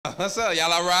What's up?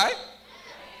 Y'all all right?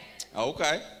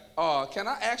 Okay. Can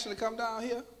I actually come down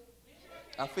here?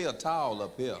 I feel tall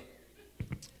up here.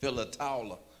 Feel a little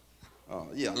taller.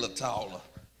 Yeah, a little taller.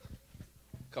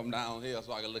 Come down here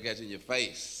so I can look at you in your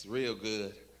face real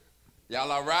good.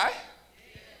 Y'all all right?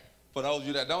 For those of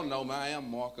you that don't know me, I am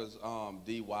Marcus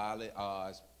D. Wiley.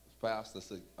 As Pastor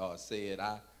said,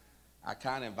 I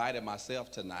kind of invited myself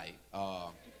tonight.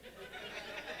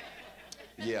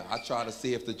 Yeah, I try to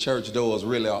see if the church doors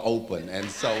really are open. And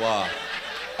so,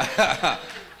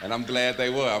 and I'm glad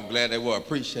they were. I'm glad they were.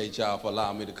 Appreciate y'all for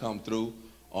allowing me to come through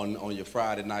on your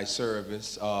Friday night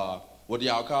service. What do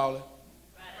y'all call it?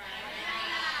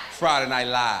 Friday Night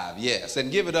Live, yes.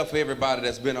 And give it up for everybody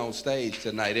that's been on stage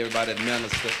tonight, everybody that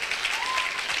ministered.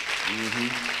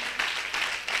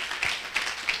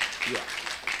 Yeah.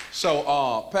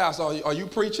 So, Pastor, are you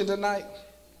preaching tonight?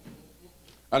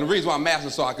 And the reason why I'm asking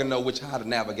so I can know how to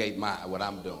navigate what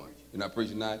I'm doing. You're not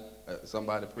preaching tonight?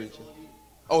 Somebody preaching?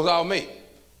 Oh, it's all me?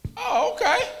 Oh,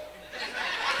 okay.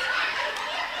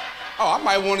 Oh, I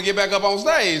might want to get back up on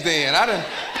stage then. I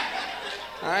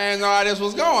didn't know how this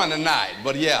was going tonight.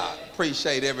 But yeah,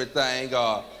 appreciate everything.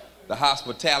 The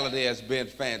hospitality has been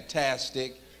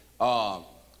fantastic. Y'all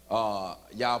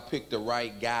picked the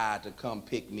right guy to come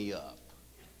pick me up.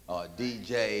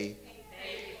 DJ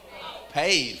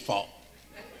paid for.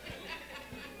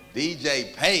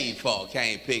 DJ paid for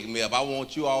came pick me up. I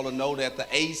want you all to know that the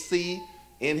AC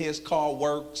in his car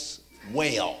works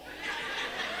well.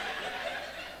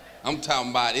 I'm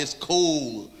talking about it's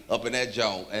cool up in that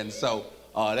joint. And so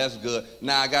that's good.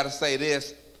 Now I got to say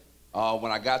this.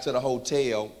 When I got to the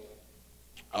hotel,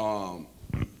 I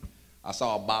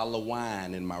saw a bottle of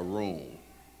wine in my room.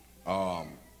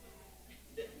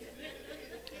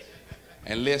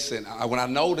 And listen, when I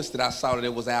noticed it, I saw that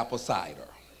it was apple cider.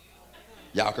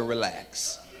 Y'all can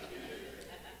relax.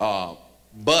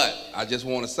 But I just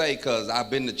want to say, because I've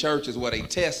been to churches where they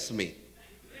test me.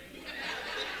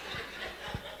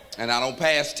 And I don't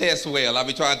pass tests well. I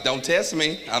be trying, don't test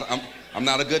me. I'm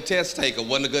not a good test taker.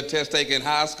 Wasn't a good test taker in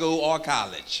high school or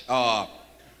college.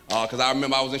 Because I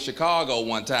remember I was in Chicago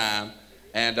one time,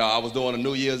 and I was doing a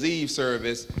New Year's Eve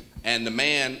service, and the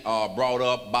man brought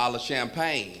up a bottle of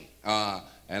champagne.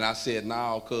 And I said,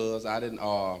 no, cuz I didn't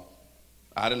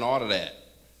order that.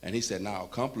 And he said, no,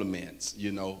 compliments,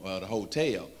 the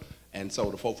hotel. And so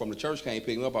the folk from the church came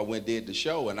pick me up. I went and did the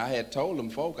show, and I had told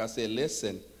them folk, I said,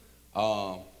 listen,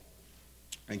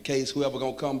 in case whoever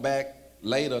gonna come back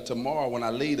later tomorrow when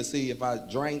I leave to see if I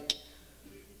drank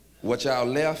what y'all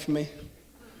left me,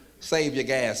 save your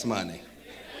gas money.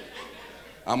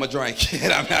 I'ma drink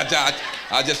it.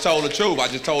 I just told the truth. I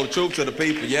just told the truth to the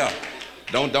people, yeah.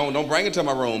 Don't bring it to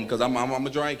my room, because I'm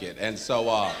gonna drink it. And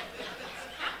so,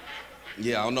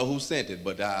 yeah, I don't know who sent it,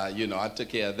 but, I took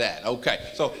care of that.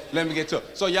 Okay, so let me get to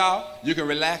it. So, y'all, you can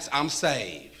relax. I'm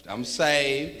saved. I'm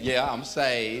saved. Yeah, I'm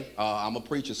saved. I'm a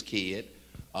preacher's kid,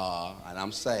 and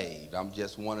I'm saved. I'm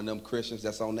just one of them Christians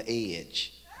that's on the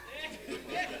edge.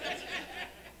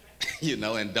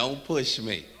 And don't push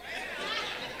me,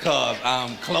 because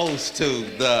I'm close to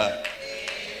the...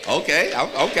 Okay.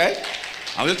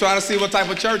 I'm just trying to see what type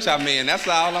of church I'm in. That's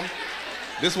all.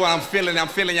 This is what I'm feeling. I'm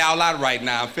feeling y'all out right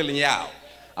now. I'm feeling you out.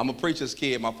 I'm a preacher's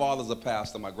kid. My father's a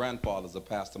pastor. My grandfather's a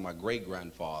pastor. My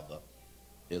great-grandfather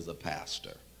is a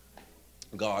pastor.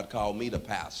 God called me the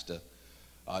pastor.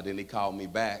 Then he called me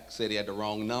back, said he had the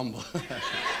wrong number.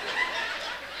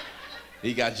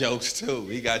 He got jokes, too.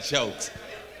 He got jokes.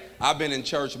 I've been in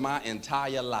church my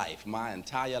entire life. My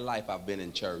entire life I've been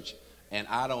in church. And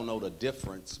I don't know the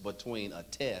difference between a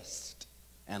test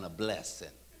and a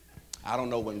blessing. I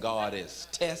don't know when God is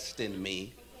testing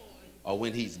me or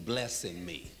when he's blessing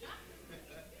me.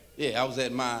 Yeah, I was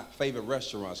at my favorite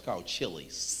restaurant. It's called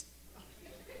Chili's.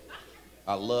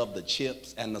 I love the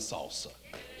chips and the salsa.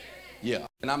 Yeah,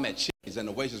 and I'm at Chili's, and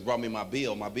the waitress brought me my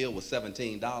bill. My bill was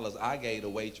 $17. I gave the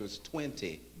waitress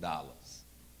 $20.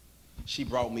 She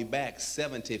brought me back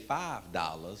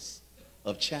 $75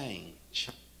 of change.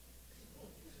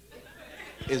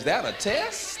 Is that a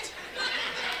test?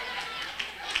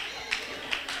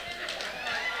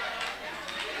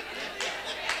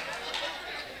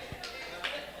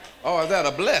 Or is that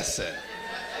a blessing?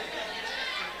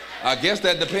 I guess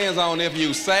that depends on if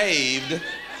you saved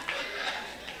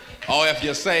or if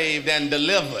you're saved and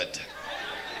delivered.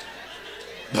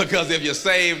 Because if you're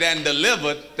saved and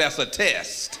delivered, that's a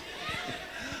test.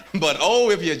 But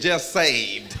oh, if you're just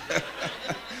saved,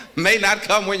 may not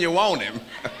come when you want him.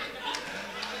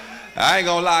 I ain't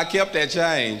gonna lie, I kept that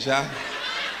change. I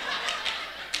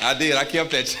did, I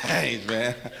kept that change,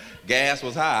 man. Gas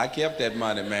was high, I kept that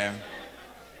money, man.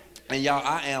 And y'all,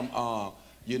 I am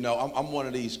You know, I'm one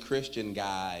of these Christian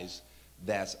guys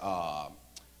that's,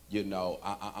 you know,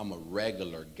 I'm a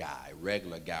regular guy.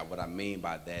 What I mean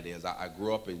by that is I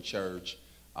grew up in church.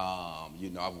 You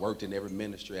know, I've worked in every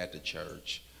ministry at the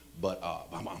church, but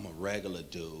I'm a regular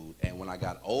dude. And when I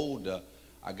got older,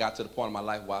 I got to the point in my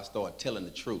life where I started telling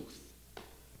the truth.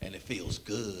 And it feels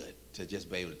good to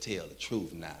just be able to tell the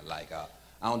truth now. Like, I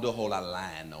don't do a whole lot of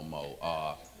lying no more.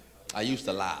 I used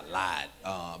to lie a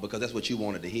lot because that's what you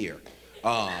wanted to hear.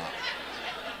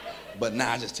 But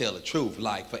now I just tell the truth.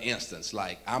 Like, for instance,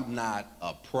 like, I'm not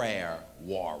a prayer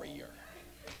warrior.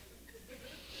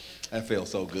 That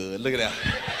feels so good. Look at that.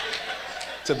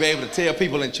 To be able to tell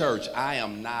people in church, I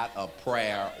am not a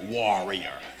prayer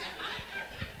warrior.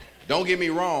 Don't get me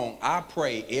wrong, I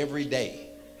pray every day,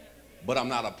 but I'm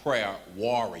not a prayer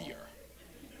warrior.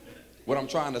 What I'm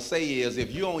trying to say is,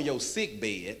 if you're on your sick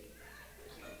bed,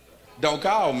 don't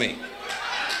call me.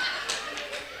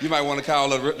 You might want to call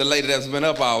the lady that's been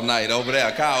up all night over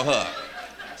there. Call her.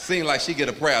 Seems like she get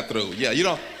a prayer through. Yeah, you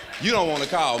don't want to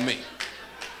call me.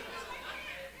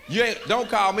 Don't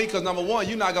call me because, number one,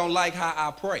 you're not going to like how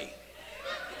I pray.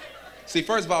 See,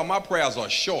 first of all, my prayers are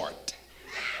short.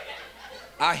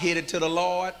 I hit it to the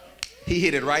Lord. He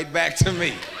hit it right back to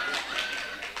me.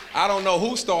 I don't know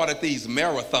who started these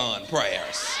marathon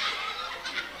prayers.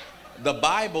 The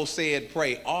Bible said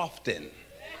pray often.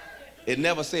 It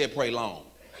never said pray long.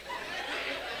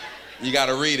 You got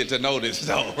to read it to know this,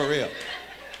 though, for real.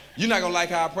 You're not going to like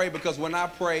how I pray because when I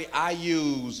pray, I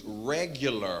use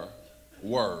regular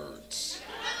words.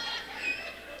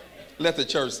 Let the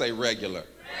church say regular.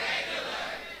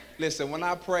 Listen, when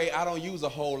I pray, I don't use a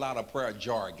whole lot of prayer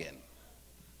jargon,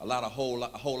 a whole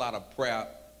lot of prayer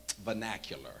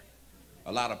vernacular,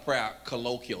 a lot of prayer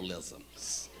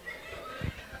colloquialisms.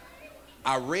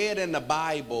 I read in the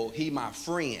Bible, he my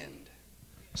friend,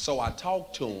 so I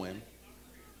talk to him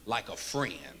like a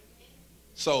friend.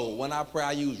 So when I pray,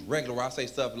 I use regular, I say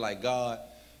stuff like, God,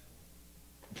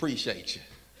 appreciate you.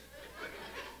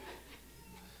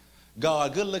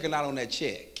 God, good looking out on that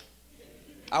check.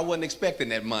 I wasn't expecting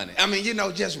that money. I mean, you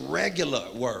know, just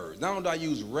regular words. Not only do I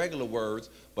use regular words,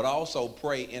 but I also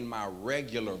pray in my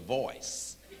regular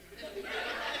voice.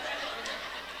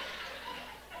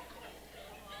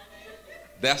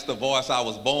 That's the voice I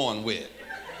was born with.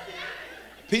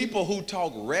 People who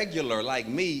talk regular like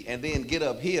me and then get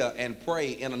up here and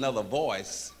pray in another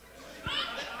voice,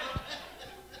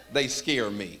 they scare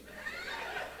me.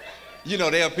 You know,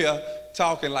 they're up here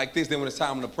talking like this, then when it's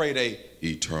time to pray, they,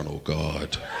 eternal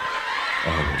God.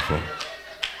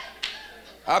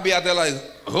 I'll be out there like,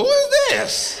 who is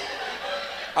this?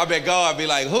 I bet God be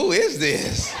like, who is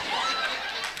this?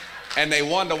 And they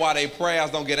wonder why their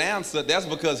prayers don't get answered. That's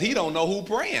because he don't know who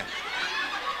praying.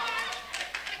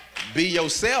 Be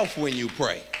yourself when you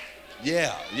pray.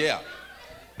 Yeah.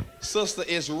 Sister,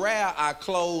 it's rare I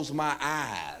close my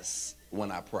eyes when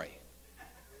I pray.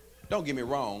 Don't get me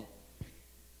wrong.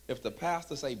 If the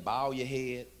pastor say bow your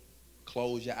head,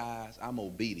 close your eyes, I'm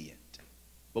obedient.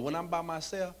 But when I'm by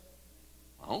myself,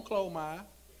 I don't close my eyes.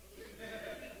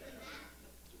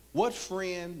 What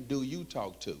friend do you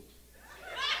talk to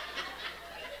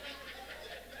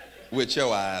with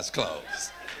your eyes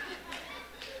closed?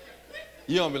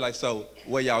 You don't be like, so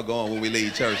where y'all going when we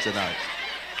leave church tonight?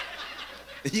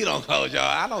 You don't close your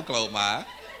eyes. I don't close my eyes.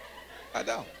 I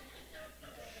don't.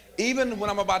 Even when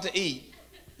I'm about to eat,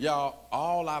 y'all,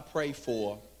 all I pray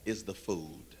for is the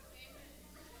food.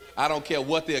 I don't care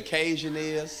what the occasion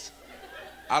is.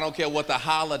 I don't care what the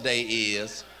holiday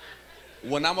is.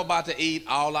 When I'm about to eat,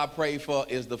 all I pray for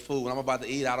is the food. When I'm about to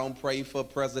eat, I don't pray for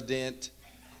President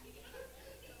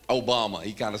Obama.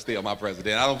 He kind of still my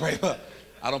president. I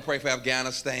don't pray for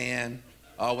Afghanistan.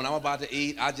 When I'm about to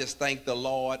eat, I just thank the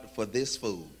Lord for this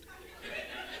food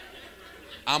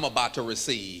I'm about to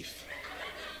receive,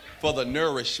 for the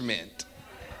nourishment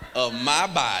of my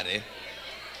body.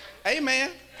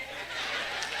 Amen.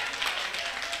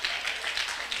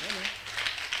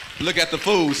 Look at the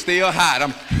food, still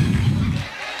hot.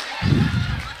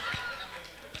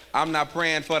 I'm not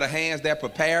praying for the hands that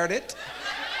prepared it.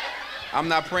 I'm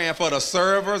not praying for the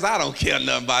servers. I don't care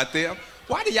nothing about them.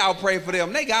 Why do y'all pray for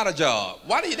them? They got a job.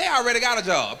 They already got a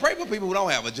job. Pray for people who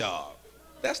don't have a job.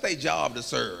 That's their job to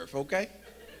serve, okay?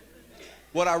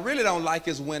 What I really don't like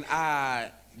is when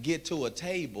I get to a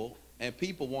table and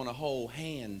people want to hold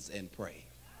hands and pray.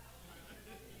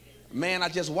 Man, I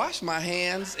just washed my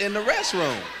hands in the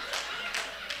restroom.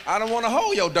 I don't want to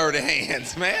hold your dirty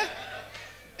hands, man.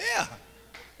 Yeah.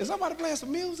 Is somebody playing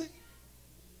some music?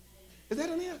 Is that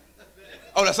in here?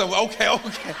 Oh, that's okay.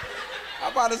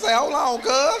 I'm about to say, hold on,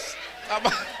 cuz.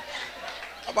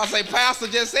 I'm about to say, Pastor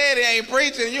just said he ain't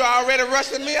preaching. You already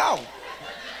rushing me off.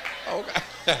 Okay.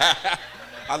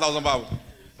 I thought somebody was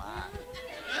fine.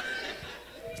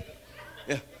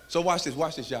 Yeah. So watch this,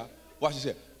 y'all. Watch this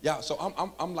here. Y'all, so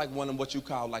I'm like one of what you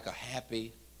call like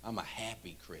I'm a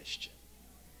happy Christian.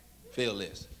 Feel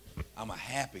this. I'm a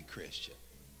happy Christian.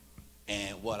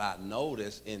 And what I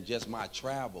noticed in just my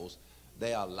travels,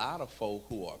 there are a lot of folk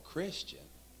who are Christian.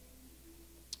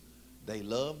 They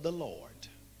love the Lord,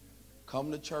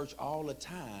 come to church all the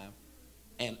time,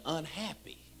 and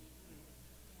unhappy.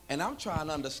 And I'm trying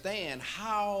to understand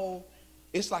how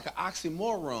it's like an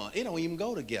oxymoron. It don't even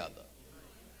go together.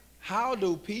 How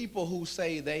do people who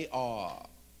say they are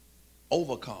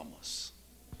overcomers,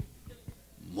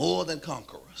 more than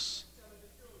conquerors,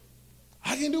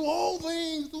 I can do all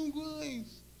things through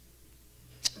grace.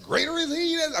 Greater is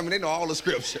he. I mean, they know all the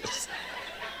scriptures.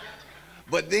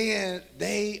 But then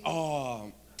they are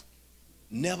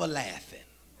never laughing,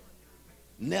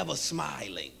 never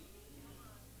smiling.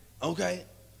 Okay?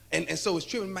 And so it's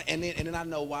true. And then I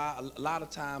know why. A lot of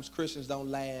times Christians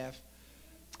don't laugh.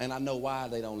 And I know why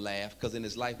they don't laugh. Because in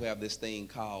this life we have this thing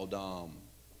called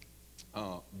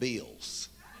bills.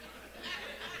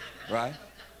 Right?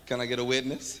 Can I get a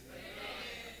witness?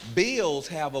 Bills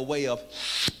have a way of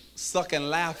sucking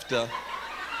laughter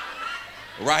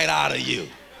right out of you.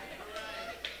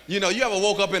 You know, you ever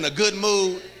woke up in a good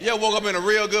mood? You ever woke up in a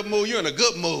real good mood? You're in a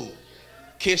good mood.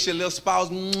 Kiss your little spouse.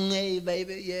 Hey,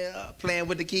 baby, yeah. Playing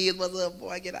with the kids. What's up,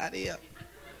 boy? Get out of here.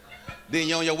 Then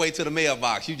you're on your way to the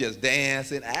mailbox. You just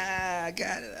dancing. I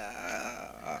got it.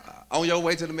 On your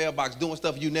way to the mailbox, doing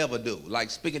stuff you never do,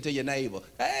 like speaking to your neighbor.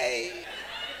 Hey.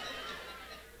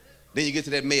 Then you get to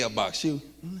that mailbox.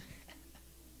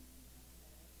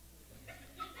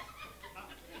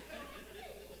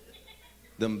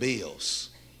 Them bills,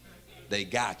 they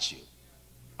got you.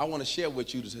 I want to share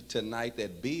with you tonight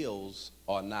that bills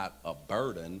are not a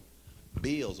burden.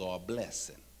 Bills are a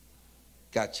blessing.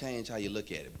 Got to change how you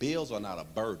look at it. Bills are not a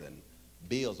burden.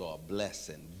 Bills are a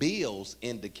blessing. Bills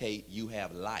indicate you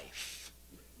have life.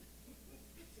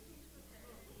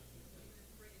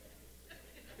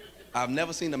 I've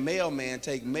never seen a mailman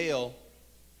take mail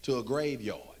to a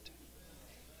graveyard.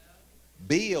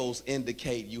 Bills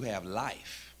indicate you have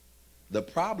life. The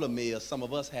problem is some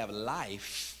of us have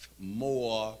life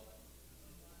more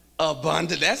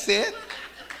abundant. That's it.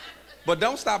 But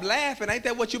don't stop laughing. Ain't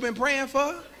that what you've been praying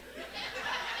for?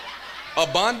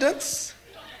 Abundance.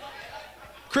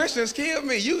 Christians kill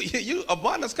me. You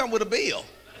abundance come with a bill.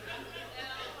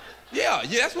 Yeah,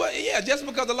 that's what. Yeah, just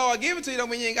because the Lord give it to you don't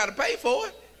mean you ain't got to pay for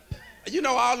it. You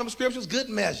know all them scriptures, good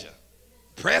measure,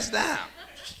 press down,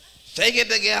 shake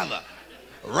it together,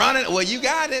 run it. Well, you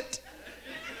got it.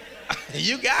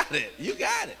 You got it. You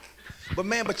got it. But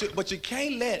man, but you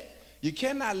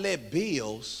cannot let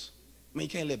bills. I mean,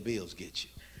 you can't let bills get you.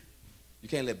 You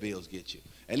can't let bills get you.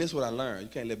 And this is what I learned. You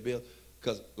can't let bills,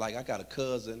 because like I got a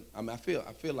cousin. I mean, I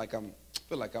feel like I'm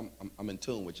in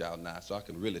tune with y'all now, so I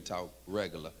can really talk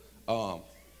regular.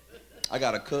 I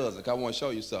got a cousin. I want to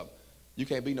show you something. You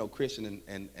can't be no Christian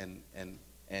and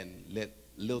let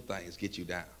little things get you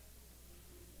down.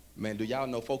 Man, do y'all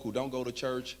know folk who don't go to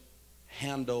church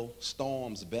handle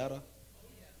storms better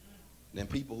than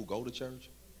people who go to church?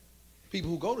 People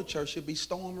who go to church should be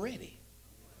storm ready.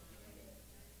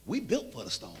 We built for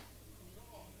the storm.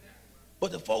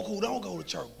 But the folk who don't go to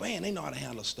church, man, they know how to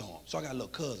handle a storm. So I got a little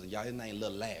cousin, y'all, his name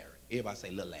Little Larry. Everybody say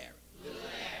Little Larry. Little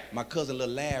Larry. My cousin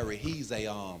Little Larry, he's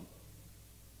a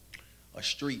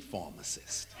street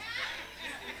pharmacist.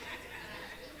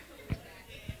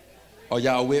 Oh,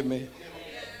 y'all with me?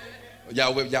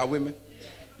 Y'all with me?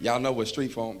 Y'all know what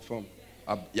street from?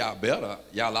 Y'all better.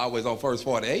 Y'all always on First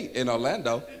 48 in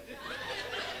Orlando.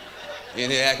 In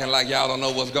here acting like y'all don't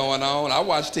know what's going on. I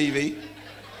watch TV.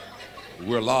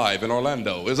 We're live in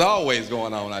Orlando. It's always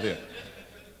going on out here.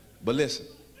 But listen,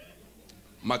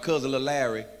 my cousin Lil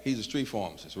Larry, he's a street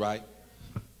pharmacist, right?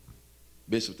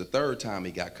 Bishop, the third time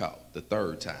he got caught, the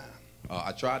third time.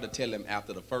 I tried to tell him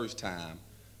after the first time,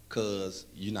 cause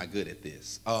you're not good at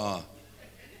this.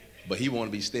 But he wanted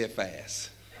to be steadfast,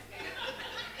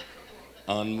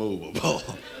 unmovable.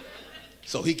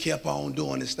 So he kept on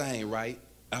doing his thing, right?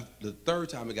 The third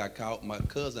time he got caught, my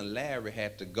cousin Larry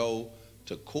had to go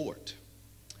to court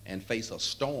and face a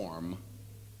storm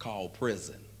called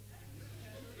prison.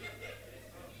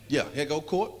 Yeah, he'd go to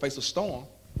court, face a storm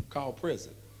called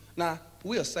prison. Now,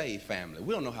 we're a saved family.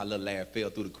 We don't know how little Larry fell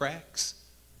through the cracks.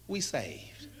 We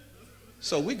saved.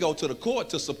 So we go to the court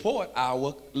to support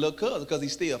our little cousin because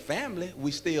he's still family.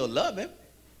 We still love him.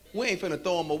 We ain't finna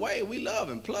throw him away. We love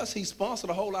him. Plus, he sponsored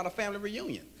a whole lot of family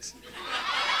reunions.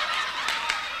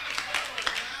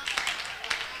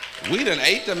 We done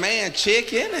ate the man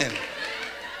chicken, and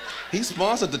he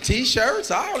sponsored the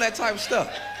t-shirts, all that type of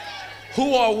stuff.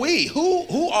 Who are we?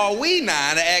 Who are we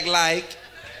now to act like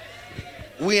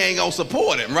we ain't gonna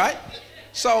support him, right?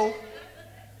 So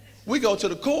we go to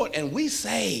the court and we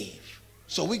save.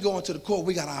 So we go into the court,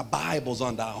 we got our Bibles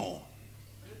under our arm.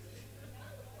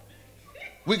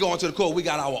 We go into the court, we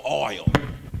got our oil.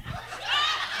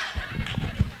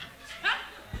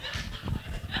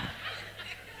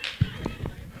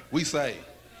 We say,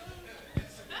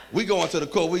 we go into the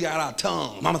court, we got our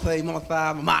tongue. Mama say, mama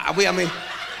say, mama.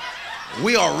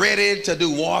 We are ready to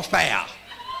do warfare.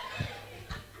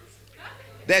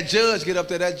 That judge get up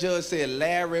there, that judge said,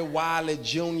 Larry Wiley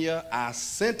Jr., I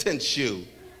sentence you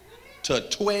to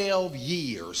 12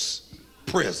 years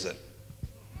prison.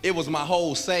 It was my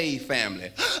whole saved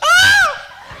family.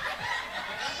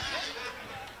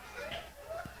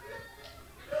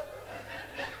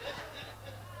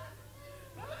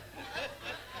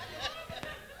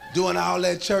 Doing all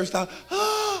that church stuff.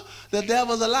 Oh, the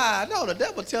devil's a lie. No, the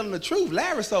devil telling the truth.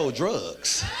 Larry sold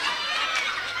drugs.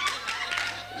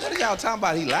 What are y'all talking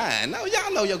about? He lying. No,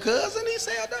 y'all know your cousin. He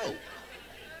sell dope.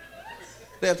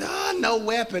 They're, no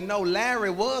weapon. No, Larry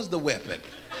was the weapon.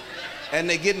 And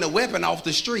they getting the weapon off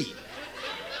the street.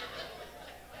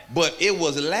 But it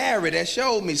was Larry that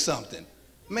showed me something.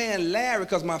 Man, Larry,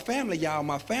 because my family, y'all,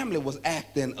 my family was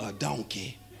acting a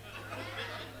donkey.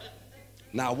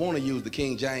 Now, I want to use the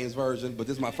King James Version, but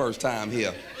this is my first time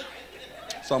here.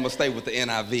 So I'm going to stay with the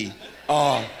NIV.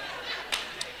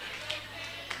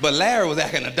 But Larry was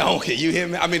acting a donkey, you hear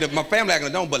me? I mean, my family acting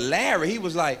a donkey, but Larry, he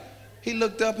was like, he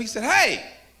looked up, he said, hey,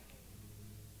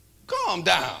 calm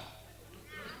down.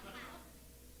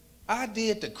 I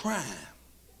did the crime.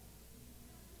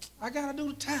 I got to do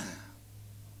the time.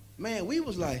 Man, we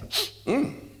was like,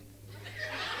 Well,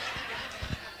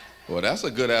 that's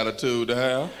a good attitude to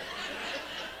have.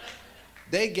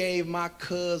 They gave my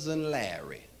cousin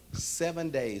Larry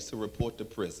 7 days to report to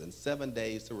prison, 7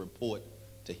 days to report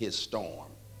to his storm.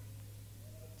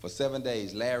 For 7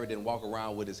 days, Larry didn't walk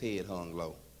around with his head hung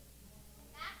low.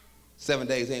 7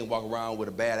 days, he didn't walk around with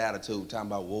a bad attitude, talking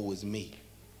about, woe is me,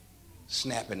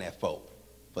 snapping at folk.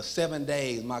 For 7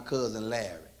 days, my cousin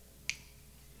Larry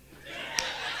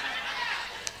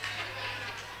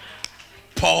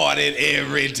partied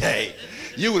every day.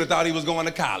 You would have thought he was going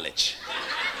to college.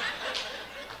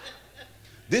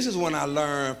 This is when I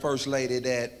learned, First Lady,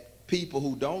 that people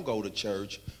who don't go to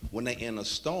church, when they're in a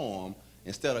storm,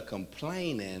 instead of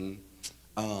complaining,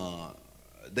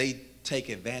 they take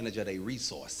advantage of their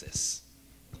resources.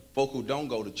 Folk who don't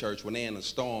go to church, when they're in a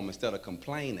storm, instead of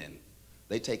complaining,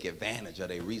 they take advantage of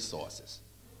their resources.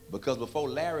 Because before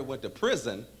Larry went to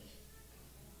prison,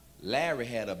 Larry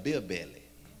had a beer belly.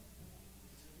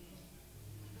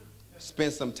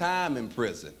 Spent some time in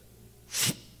prison.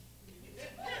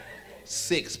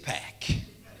 Six-pack.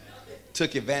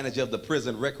 Took advantage of the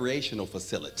prison recreational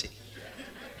facility.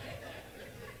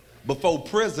 Before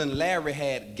prison, Larry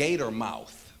had gator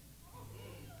mouth.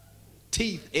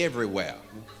 Teeth everywhere.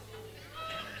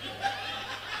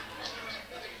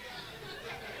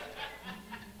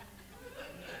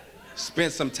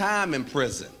 Spent some time in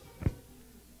prison.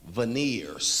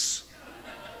 Veneers.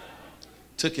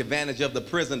 Took advantage of the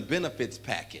prison benefits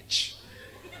package.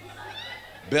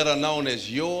 Better known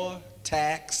as your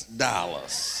tax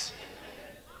dollars.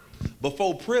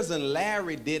 Before prison,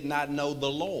 Larry did not know the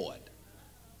Lord.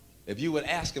 If you would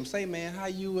ask him, say, man, how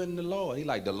you in the Lord? He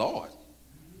like, the Lord.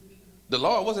 The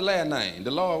Lord, what's his last name?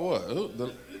 The Lord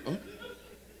what?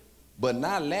 But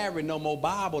now Larry know more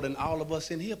Bible than all of us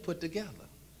in here put together.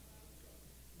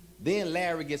 Then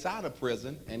Larry gets out of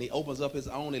prison and he opens up his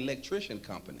own electrician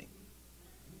company.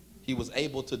 He was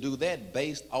able to do that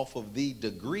based off of the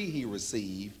degree he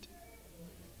received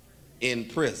in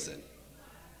prison,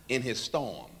 in his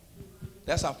storm.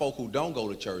 That's how folk who don't go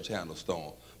to church handle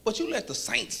storm. But you let the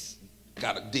saints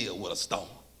got to deal with a storm.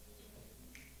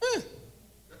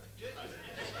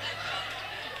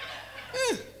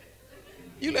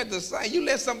 You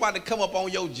let somebody come up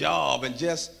on your job and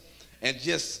just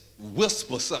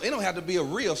whisper something. It don't have to be a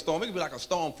real storm. It can be like a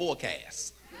storm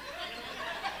forecast.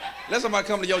 Let somebody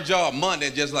come to your job Monday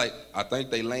and just like, I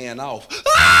think they laying off.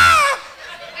 Ah!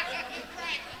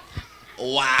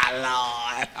 Why,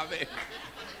 Lord? I mean,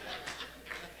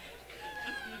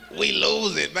 we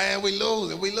lose it, man. We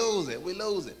lose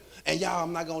it. And y'all,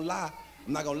 I'm not gonna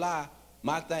lie.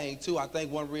 My thing too, I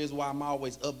think one reason why I'm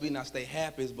always upbeat and I stay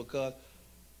happy is because,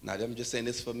 now I'm just saying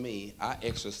this for me, I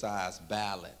exercise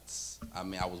balance. I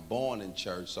mean, I was born in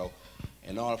church, so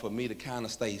in order for me to kind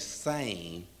of stay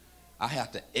sane, I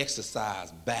have to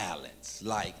exercise balance.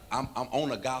 Like, I'm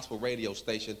on a gospel radio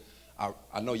station.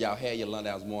 I know y'all had your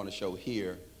London's morning show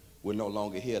here. We're no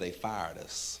longer here. They fired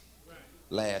us.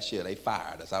 Last year, they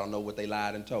fired us. I don't know what they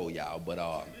lied and told y'all,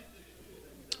 but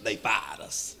they fired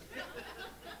us.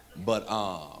 But,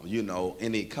 you know,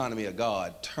 in the economy of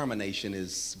God, termination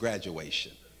is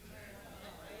graduation.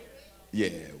 Yeah,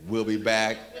 we'll be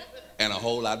back and a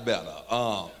whole lot better.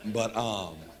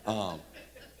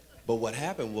 But what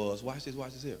happened was, watch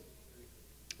this here.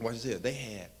 Watch this here. They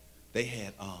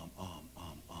had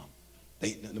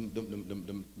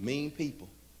the mean people,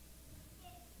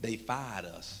 they fired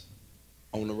us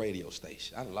on the radio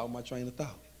station. I done lost my train of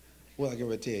thought. What I get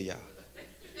ready to tell y'all?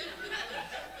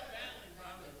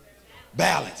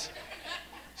 Balance.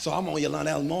 So I'm on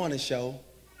Yolanda's morning show,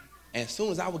 and as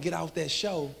soon as I would get off that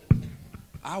show,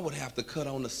 I would have to cut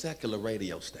on the secular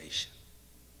radio station.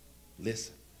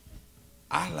 Listen,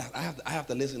 I have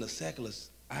to listen to secular.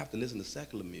 I have to listen to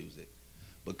secular music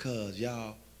because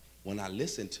y'all, when I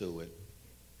listen to it,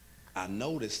 I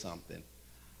noticed something.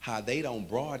 How they don't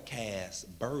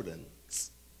broadcast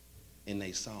burdens in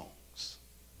their songs.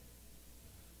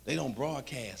 They don't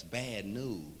broadcast bad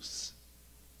news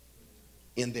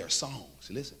in their songs.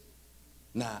 Listen.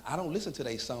 Now, I don't listen to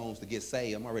their songs to get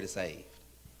saved. I'm already saved.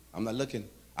 I'm not looking.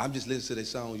 I'm just listening to their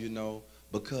songs, you know,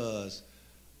 because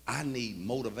I need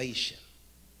motivation.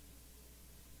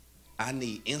 I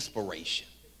need inspiration.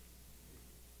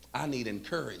 I need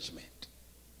encouragement.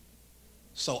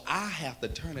 So I have to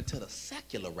turn it to the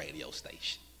secular radio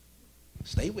station.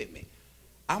 Stay with me.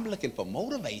 I'm looking for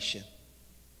motivation,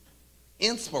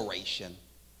 inspiration,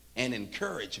 and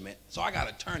encouragement. So I got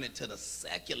to turn it to the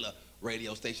secular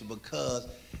radio station because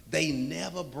they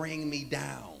never bring me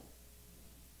down.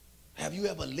 Have you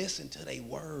ever listened to their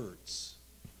words?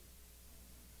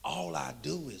 All I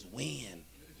do is win.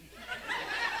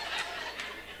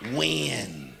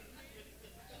 Win.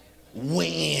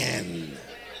 Win.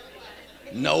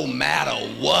 No matter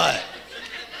what.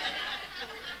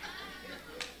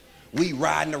 We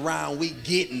riding around, we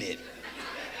getting it.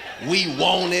 We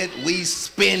want it, we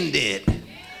spend it.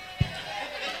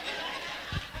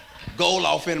 Gold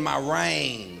off in my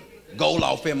ring, gold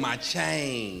off in my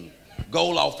chain,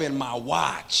 gold off in my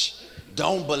watch.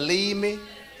 Don't believe me?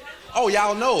 Oh,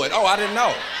 y'all know it. Oh, I didn't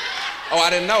know. Oh, I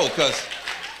didn't know because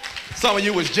some of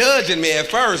you was judging me at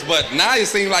first, but now it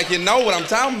seems like you know what I'm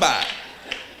talking about.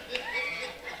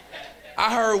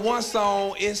 I heard one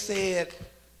song, it said,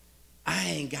 I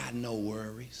ain't got no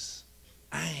worries.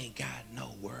 I ain't got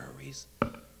no worries.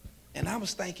 And I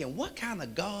was thinking, what kind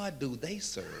of God do they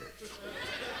serve?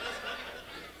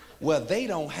 Well, they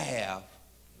don't have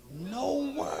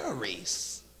no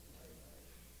worries.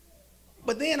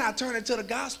 But then I turned it to the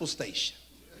gospel station.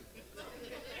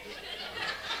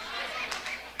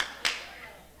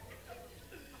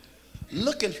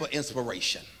 Looking for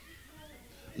inspiration,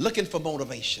 looking for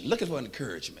motivation, looking for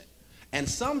encouragement. And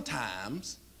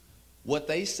sometimes what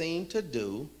they seem to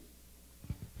do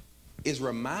is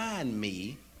remind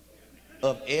me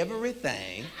of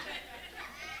everything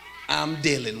I'm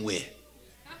dealing with.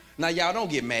 Now, y'all don't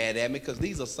get mad at me because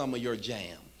these are some of your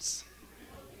jams.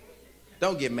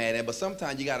 Don't get mad at me, but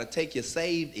sometimes you got to take your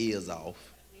saved ears off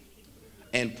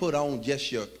and put on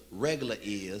just your regular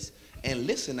ears and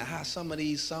listen to how some of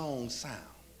these songs sound.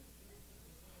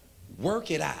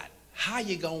 Work it out. How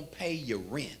you gonna pay your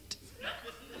rent?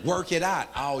 Work it out.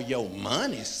 All your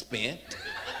money spent.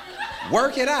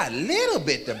 Work it out. Little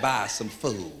bit to buy some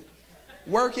food.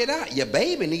 Work it out. Your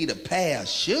baby need a pair of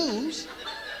shoes.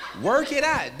 Work it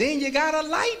out. Then you got a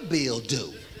light bill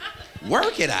due.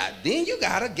 Work it out. Then you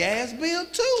got a gas bill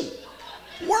too.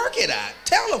 Work it out.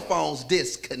 Telephones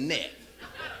disconnect.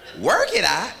 Work it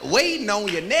out, waiting on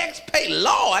your next pay.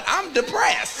 Lord, I'm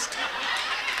depressed.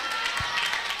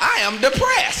 I am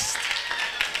depressed.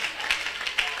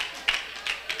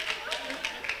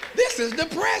 This is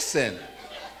depressing.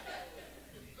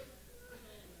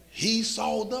 He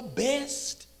saw the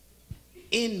best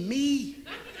in me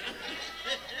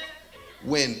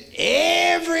when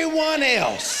everyone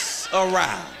else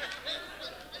around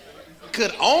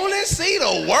could only see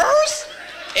the worst.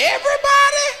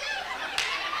 Everybody?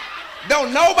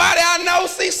 Don't nobody I know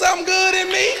see something good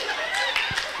in me?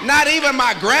 Not even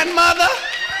my grandmother?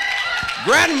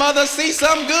 Grandmother see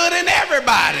something good in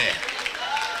everybody.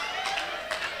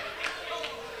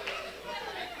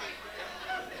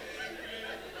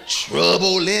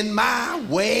 Trouble in my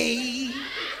way.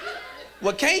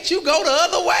 Well, can't you go the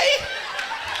other way?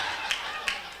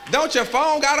 Don't your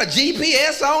phone got a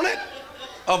GPS on it?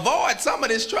 Avoid some of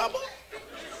this trouble.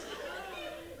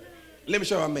 Let me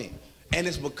show you what I mean. And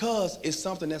it's because it's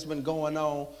something that's been going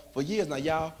on for years. Now,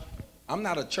 y'all, I'm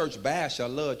not a church basher. I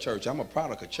love church. I'm a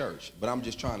product of church. But I'm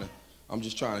just trying to I'm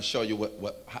just trying to show you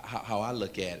how I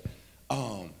look at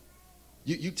it.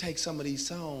 You take some of these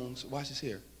songs, watch this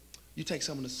here. You take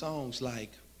some of the songs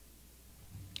like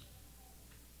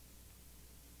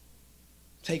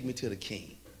Take Me to the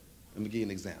King. Let me give you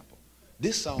an example.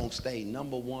 This song stayed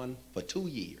 #1 for 2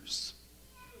 years.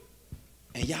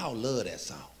 And y'all love that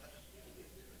song.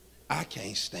 I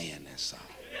can't stand that song.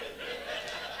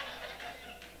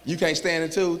 You can't stand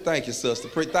it too? Thank you, sister.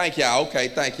 Thank y'all. Okay,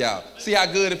 thank y'all. See how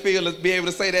good it feels to be able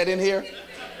to say that in here?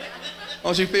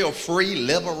 Don't you feel free,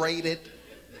 liberated?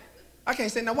 I can't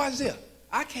stand. Now watch this here.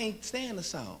 I can't stand the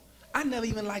song. I never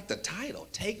even liked the title.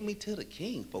 Take Me to the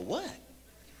King. For what?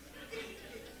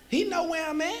 He know where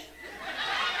I'm at.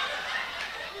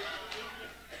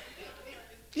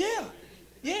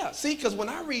 Yeah. See, because when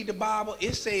I read the Bible,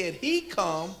 it said he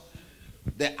come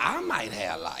that I might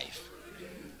have life.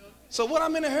 So what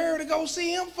I'm in a hurry to go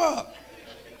see him for?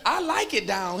 I like it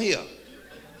down here.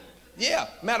 Yeah.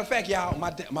 Matter of fact, y'all,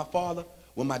 my father,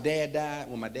 when my dad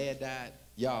died,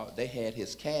 y'all, they had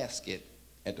his casket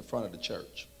at the front of the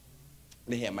church.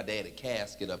 They had my daddy's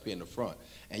casket up here in the front.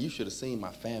 And you should have seen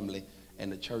my family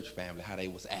and the church family, how they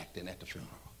was acting at the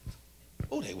funeral.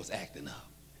 Oh, they was acting up.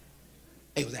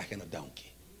 They was acting a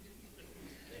donkey.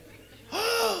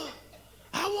 Oh,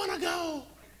 I want to go.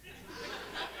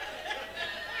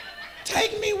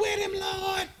 Take me with him,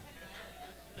 Lord.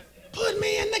 Put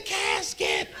me in the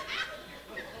casket.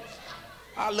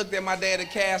 I looked at my daddy's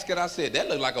casket. I said, that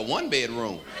looked like a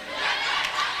 1-bedroom.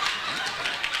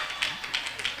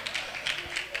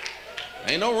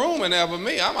 Ain't no room in there for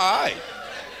me. I'm all right.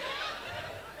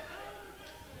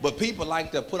 But people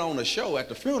like to put on a show at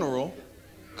the funeral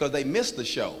because they missed the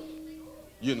show,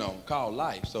 you know, called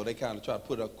life. So they kind of try to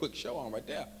put a quick show on right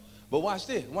there. But watch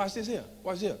this. Watch this here.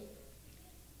 Watch this.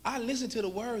 I listened to the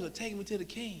words of Take Me to the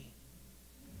King.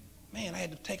 Man, I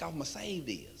had to take off my saved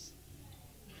ears.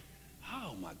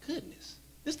 Oh, my goodness.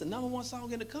 This is the #1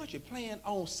 song in the country, playing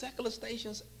on secular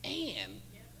stations and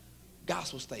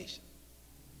gospel stations.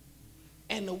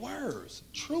 And the words,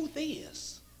 truth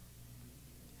is,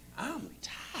 I'm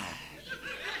tired.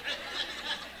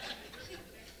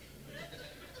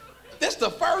 That's the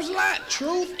first line.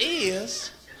 Truth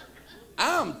is,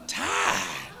 I'm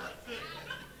tired.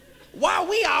 Why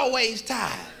we always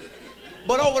tired?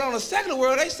 But over on the secular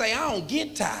world, they say, I don't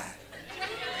get tired.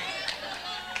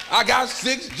 I got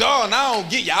 6 jaws and I don't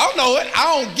get, y'all know it,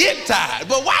 I don't get tired.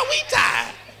 But why we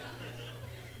tired?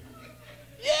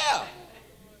 Yeah.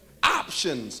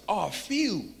 Options are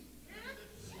few.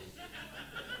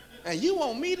 And you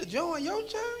want me to join your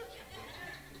church?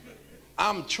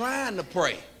 I'm trying to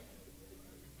pray.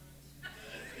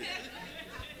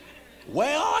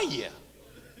 Where are you?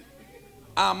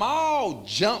 I'm all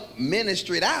J.U.M.P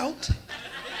ministried out.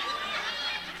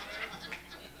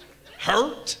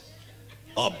 Hurt.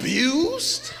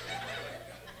 Abused.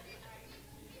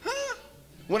 Huh?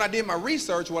 When I did my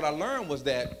research, what I learned was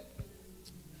that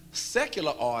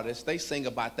secular artists, they sing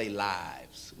about their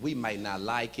lives. We might not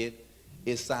like it.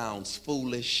 It sounds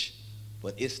foolish,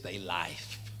 but it's their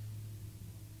life.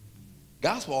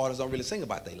 Gospel artists don't really sing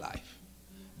about their life.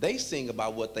 They sing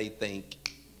about what they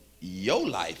think your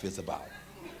life is about.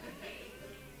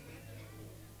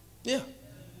 Yeah.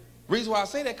 Reason why I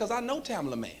say that, because I know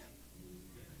Tamala Man.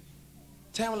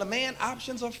 Tamala Man,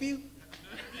 options are few.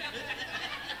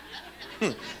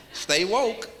 Stay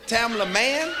woke. Tamala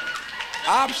Man,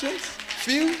 options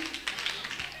few.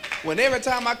 When every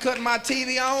time I cut my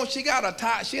TV on, she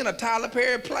in a Tyler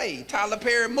Perry play, Tyler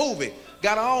Perry movie.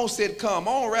 Got her own sitcom,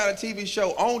 own reality TV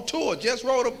show, on tour, just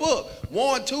wrote a book,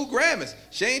 won 2 Grammys.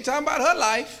 She ain't talking about her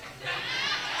life.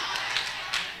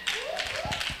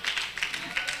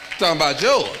 Talking about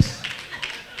yours.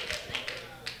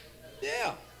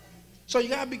 Yeah. So you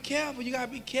gotta be careful. You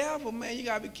gotta be careful, man. You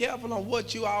gotta be careful on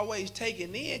what you always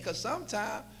taking in, because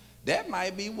sometimes that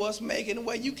might be what's making the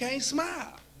way you can't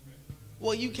smile.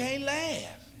 Well, you can't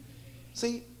laugh.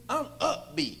 See, I'm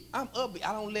upbeat. I'm upbeat.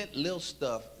 I don't let little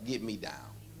stuff get me down.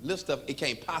 Little stuff, it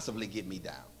can't possibly get me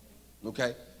down.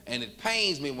 Okay? And it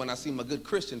pains me when I see my good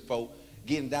Christian folk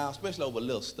getting down, especially over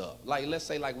little stuff. Like, let's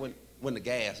say, like when the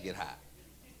gas get high.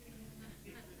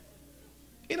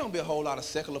 It don't be a whole lot of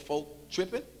secular folk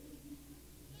tripping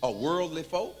or worldly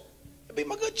folk. It be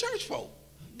my good church folk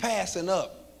passing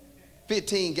up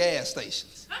 15 gas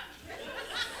stations.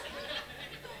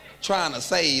 Trying to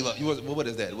save, what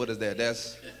is that? What is that?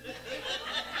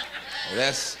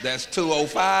 That's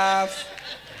 205.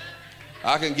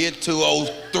 I can get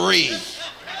 203.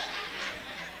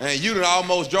 And you done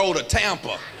almost drove to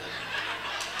Tampa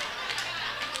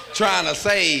trying to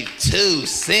save 2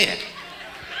 cents.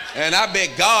 And I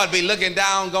bet God be looking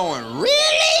down going, really?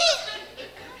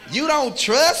 You don't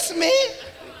trust me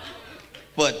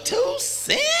for 2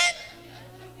 cents?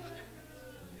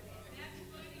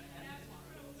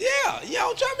 Yeah, you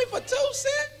don't trust me for 2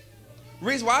 cents?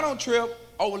 Reason why I don't trip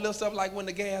over little stuff like when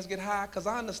the gas get high, because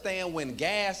I understand when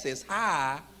gas is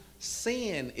high,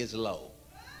 sin is low.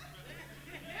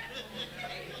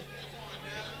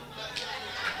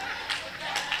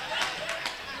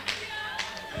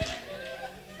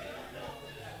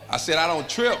 I said I don't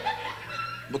trip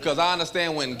because I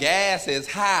understand when gas is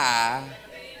high,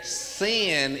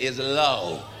 sin is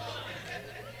low.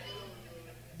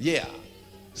 Yeah.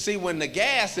 See, when the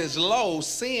gas is low,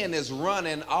 sin is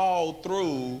running all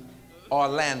through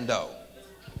Orlando.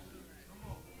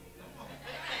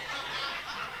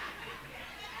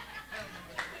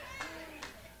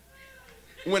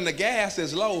 When the gas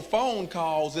is low, phone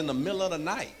calls in the middle of the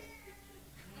night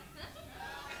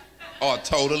are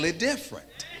totally different.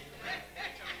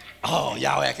 Oh,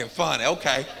 y'all acting funny.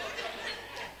 Okay.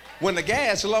 When the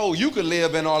gas low, you could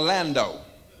live in Orlando,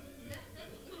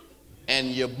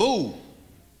 and your boo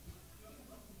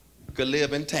could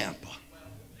live in Tampa.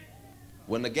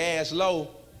 When the gas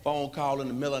low, phone call in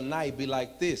the middle of the night be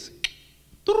like this.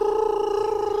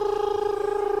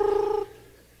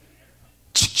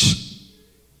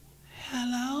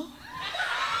 Hello?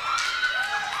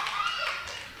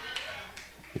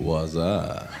 What's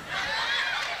up?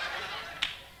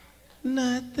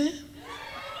 Nothing.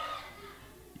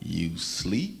 You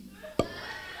sleep?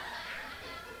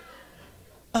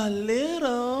 A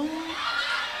little.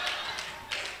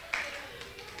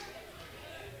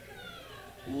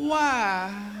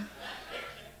 Why?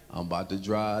 I'm about to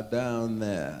drive down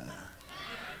there.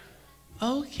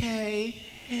 Okay,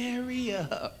 hurry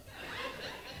up.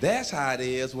 That's how it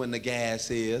is when the gas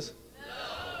is.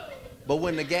 But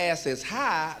when the gas is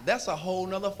high, that's a whole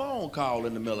nother phone call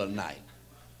in the middle of the night.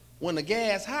 When the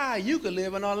gas high, you could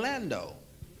live in Orlando,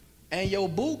 and your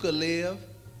boo could live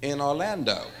in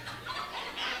Orlando.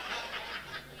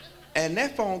 And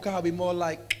that phone call be more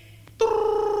like,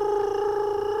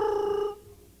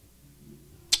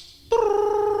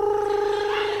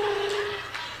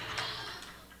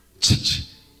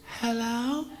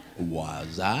 hello?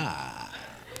 Was I?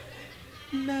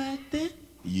 Nothing.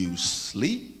 You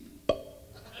sleep?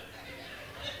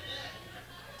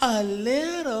 A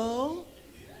little.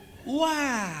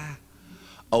 Why?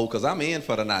 Oh, because I'm in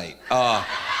for the night.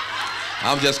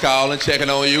 I'm just calling, checking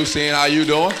on you, seeing how you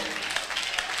doing.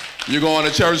 You going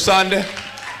to church Sunday?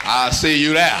 I'll see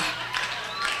you there.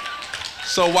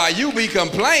 So while you be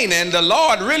complaining, the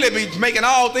Lord really be making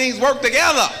all things work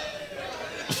together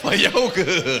for your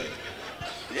good.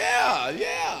 Yeah.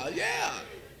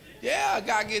 I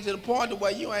gotta get to the point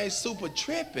where you ain't super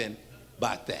tripping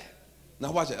about that.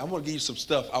 Now watch it. I want to give you some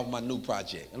stuff off my new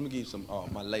project. Let me give you some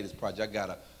my latest project. I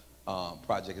got a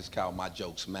project. It's called My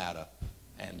Jokes Matter,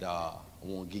 and I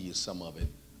want to give you some of it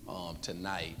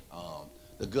tonight.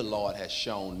 The good Lord has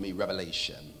shown me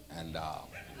revelation, and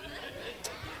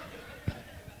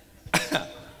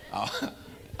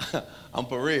I'm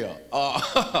for real.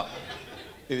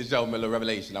 He showed me a little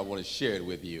revelation. I want to share it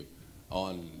with you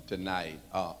on tonight.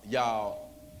 Y'all,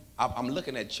 I'm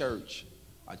looking at church.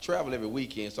 I travel every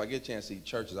weekend, so I get a chance to see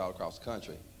churches all across the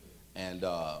country. And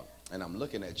I'm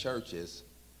looking at churches,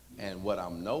 and what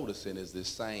I'm noticing is this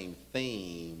same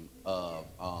theme of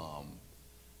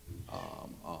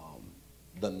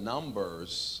the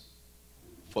numbers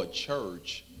for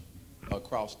church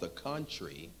across the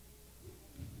country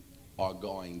are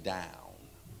going down.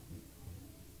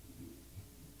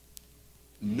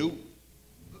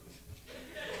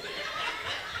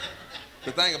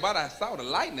 The thing about it, I saw the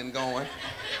lightning going.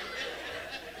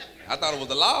 I thought it was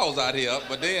the laws out here,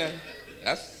 but then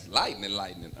that's lightning.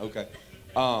 Okay.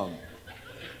 The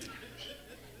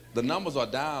numbers are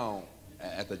down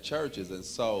at the churches, and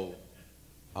so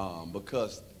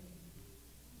because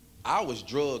I was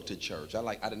drugged to church,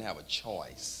 I didn't have a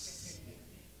choice.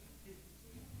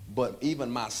 But even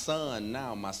my son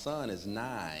is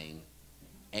 9,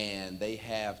 and they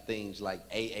have things like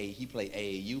AA. He played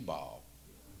AAU ball.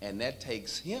 And that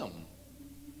takes him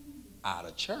out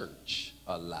of church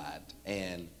a lot.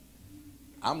 And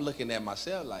I'm looking at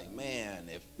myself like, man,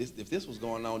 if this was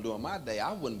going on during my day,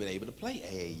 I wouldn't have been able to play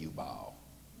AAU ball.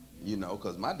 You know,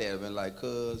 because my dad had been like,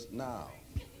 cuz, no,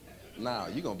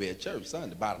 you're going to be at church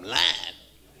Sunday, bottom line.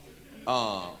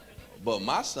 But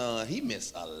my son, he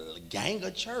missed a gang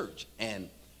of church.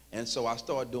 And so I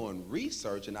started doing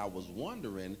research, and I was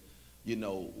wondering, you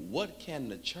know, what can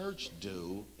the church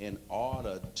do in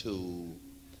order to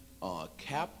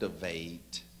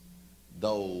captivate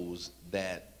those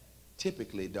that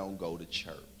typically don't go to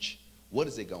church? What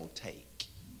is it going to take?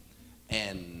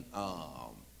 And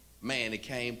man, it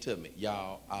came to me,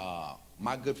 y'all.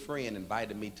 My good friend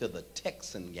invited me to the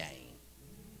Texan game.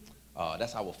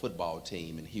 That's our football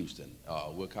team in Houston.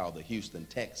 We're called the Houston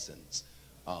Texans.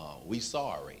 We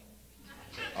sorry,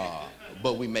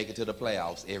 but we make it to the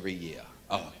playoffs every year.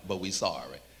 But we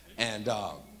sorry. And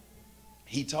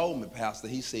he told me, Pastor,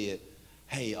 he said,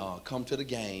 hey, come to the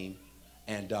game,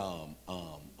 and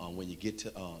when you get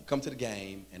to, come to the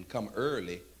game and come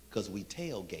early, because we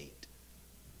tailgate.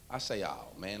 I say,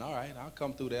 oh, man, all right, I'll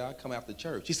come through there. I'll come after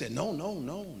church. He said, no,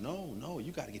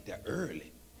 you got to get there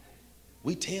early.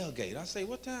 We tailgate. I say,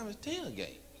 what time is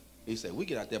tailgate? He said, we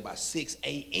get out there by 6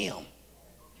 a.m.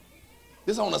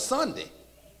 This on a Sunday.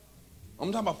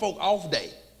 I'm talking about folk off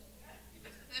day.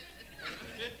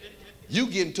 You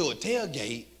get into a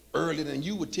tailgate earlier than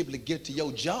you would typically get to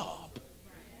your job.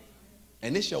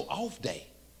 And it's your off day.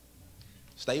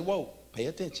 Stay woke. Pay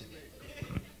attention.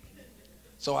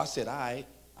 So I said, all right,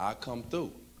 I'll come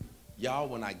through. Y'all,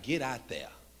 when I get out there,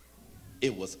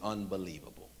 it was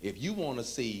unbelievable. If you want to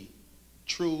see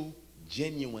true,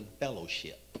 genuine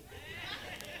fellowship,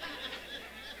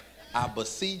 I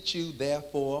beseech you,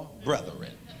 therefore,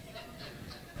 brethren,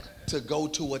 to go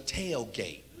to a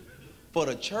tailgate. For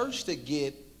the church to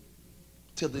get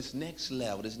to this next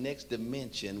level, this next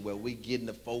dimension where we getting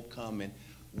the folk coming,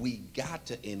 we got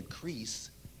to increase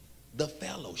the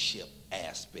fellowship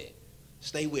aspect.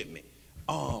 Stay with me.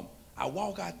 I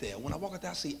walk out there. When I walk out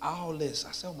there, I see all this.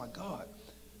 I say, oh my God,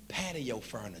 patio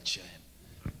furniture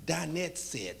and dinette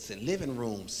sets and living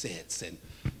room sets and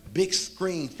big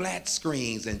screen, flat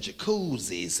screens and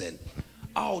jacuzzis and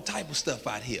all type of stuff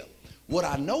out here. What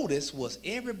I noticed was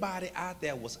everybody out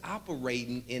there was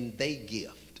operating in their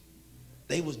gift.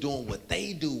 They was doing what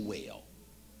they do well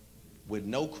with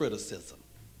no criticism,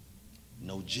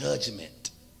 no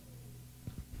judgment,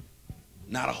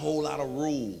 not a whole lot of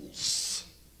rules.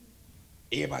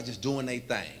 Everybody just doing their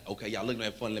thing. Okay, y'all looking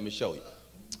at fun, let me show you.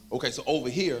 Okay, so over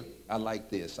here, I like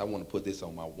this. I want to put this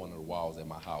on one of the walls in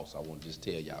my house. I want to just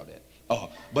tell y'all that.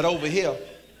 But over here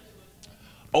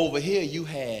you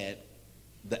had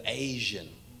the Asian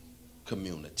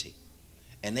community.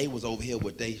 And they was over here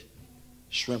with they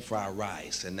shrimp fried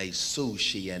rice and they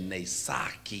sushi and they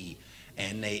sake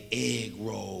and they egg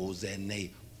rolls and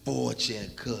they fortune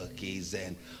cookies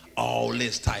and all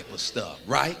this type of stuff,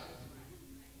 right?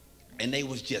 And they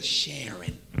was just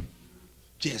sharing,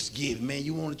 just giving. Man,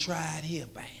 you want to try it here?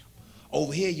 Bam.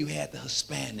 Over here you had the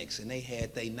Hispanics, and they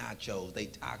had they nachos, they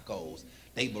tacos,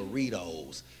 they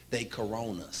burritos, they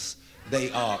Coronas, they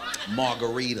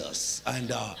margaritas,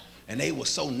 and they were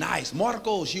so nice.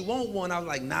 Marcos, you want one? I was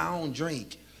like, nah, I don't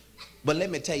drink, but let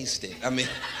me taste it. I mean,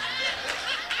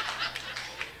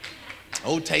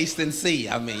 oh, taste and see.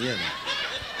 I mean, you know.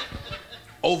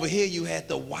 Over here you had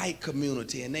the white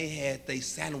community, and they had their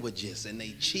sandwiches and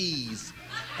they cheese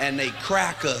and they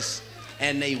crackers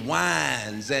and they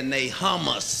wines and they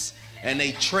hummus and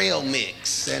they trail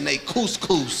mix and they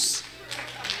couscous.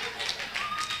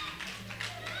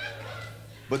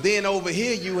 But then over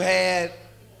here you had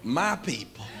my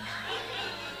people,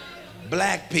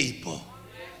 black people,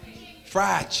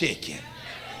 fried chicken,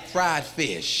 fried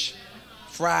fish,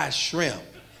 fried shrimp,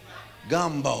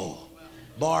 gumbo,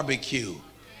 barbecue,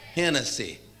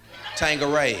 Hennessy,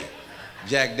 Tanqueray,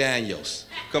 Jack Daniels,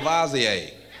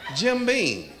 Cavassier, Jim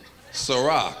Beam,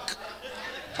 Ciroc,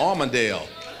 Armadale,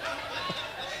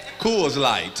 Coors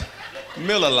Light,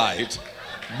 Miller Lite,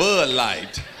 Bud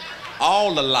Light,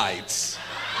 all the lights.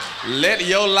 Let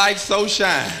your light so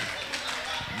shine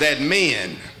that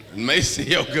men may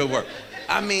see your good work.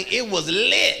 I mean, it was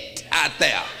lit out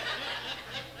there.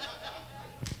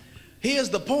 Here's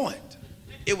the point.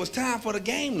 It was time for the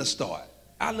game to start.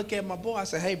 I look at my boy, I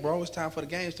say, hey, bro, it's time for the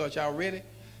game to start. Y'all ready?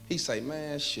 He say,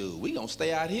 man, shoot, we gonna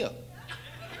stay out here.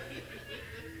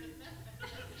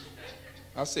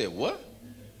 I said, what?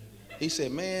 He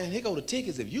said, man, here go the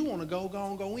tickets. If you want to go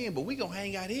on, go in, but we gonna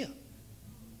hang out here.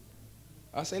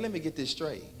 I say, let me get this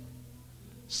straight.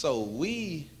 So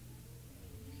we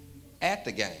at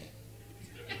the game,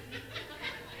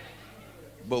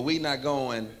 but we not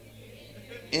going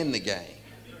in the game.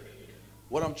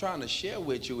 What I'm trying to share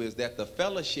with you is that the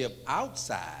fellowship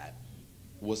outside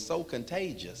was so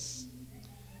contagious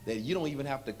that you don't even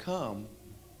have to come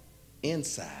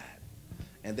inside.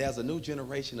 And there's a new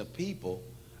generation of people,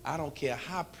 I don't care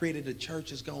how pretty the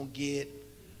church is going to get,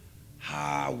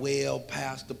 how well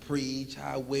pastor preach,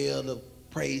 how well the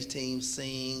praise team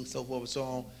sing, so forth and so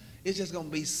on. It's just going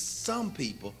to be some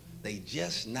people, they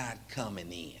just not coming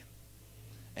in.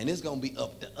 And it's going to be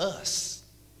up to us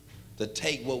to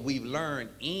take what we've learned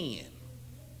in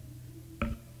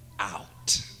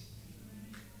out.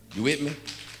 You with me?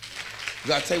 You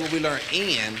gotta take what we learn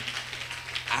in,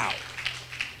 out.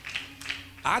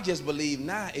 I just believe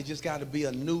now it just gotta be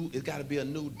a new, it's gotta be a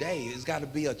new day. It's gotta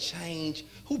be a change.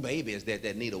 Who baby is that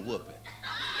need a whooping?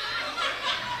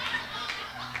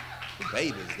 Who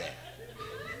baby is that?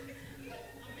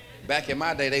 Back in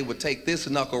my day, they would take this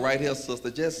knuckle right here,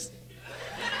 sister, just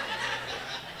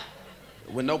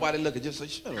when nobody looking, just say,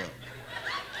 shut up.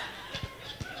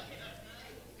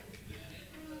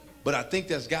 But I think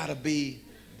there's gotta be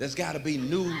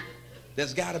new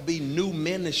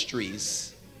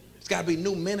ministries. There's gotta be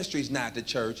new ministries now at the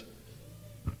church.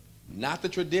 Not the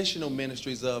traditional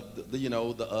ministries of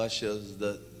the ushers,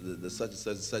 the such and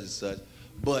such and such and such,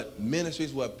 but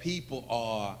ministries where people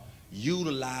are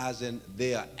utilizing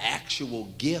their actual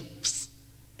gifts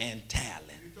and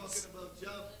talents.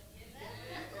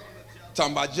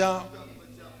 Talking about J.U.M.P?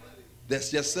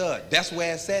 That's just sir. That's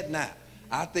where it's at now.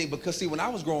 I think because see, when I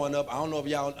was growing up, I don't know if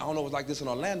it was like this in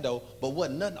Orlando, but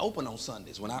wasn't nothing open on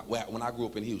Sundays when I grew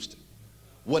up in Houston.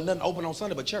 Wasn't nothing open on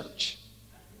Sunday but church.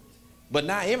 But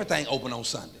now everything open on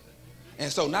Sunday. And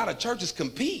so now the churches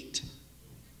compete.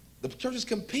 The church is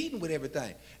competing with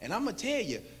everything. And I'm gonna tell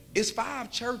you, it's five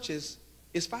churches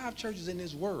in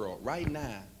this world right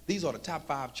now. These are the top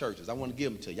 5 churches. I want to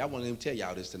give them to you. I want to tell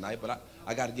y'all this tonight, but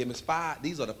I got to give them 5.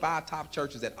 These are the 5 top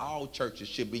churches that all churches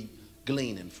should be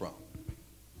gleaning from.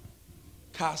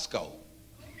 Costco,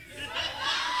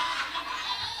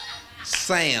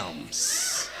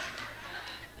 Sam's,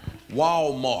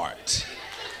 Walmart,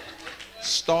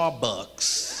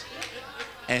 Starbucks,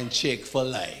 and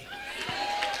Chick-fil-A.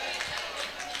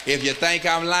 If you think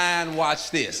I'm lying,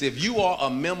 watch this. If you are a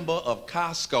member of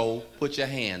Costco, put your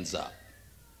hands up.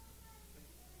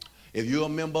 If you're a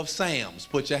member of Sam's,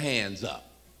 put your hands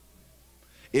up.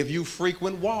 If you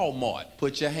frequent Walmart,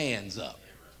 put your hands up.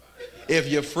 If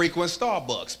you frequent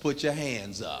Starbucks, put your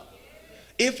hands up.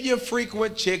 If you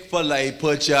frequent Chick-fil-A,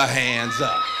 put your hands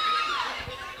up.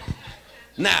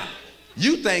 Now,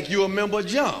 you think you're a member of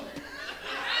J.U.M.P.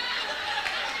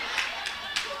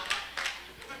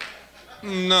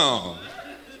 No.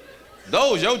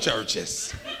 Those your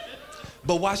churches.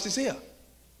 But watch this here.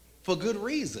 For good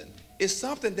reason. It's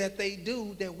something that they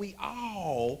do that we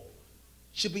all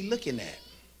should be looking at.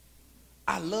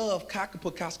 I can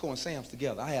put Costco and Sam's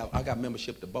together. I got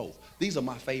membership to both. These are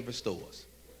my favorite stores.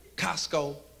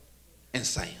 Costco and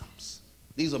Sam's.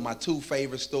 These are my 2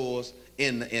 favorite stores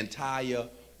in the entire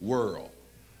world.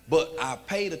 But I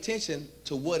paid attention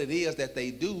to what it is that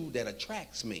they do that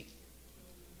attracts me.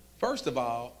 First of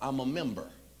all, I'm a member.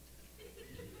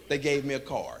 They gave me a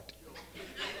card.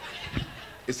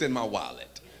 It's in my wallet.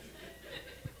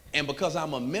 And because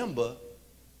I'm a member,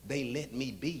 they let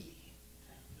me be.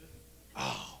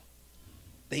 Oh,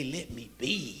 they let me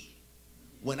be.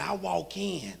 When I walk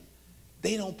in,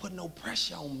 they don't put no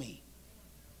pressure on me.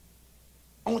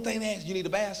 Only thing they ask, you need a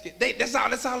basket? That's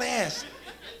all they ask.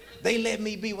 They let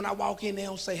me be. When I walk in, they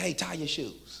don't say, hey, tie your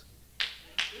shoes.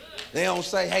 They don't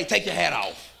say, hey, take your hat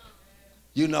off.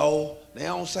 They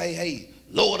don't say, hey,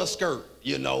 lower the skirt,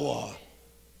 or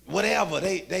whatever.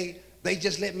 They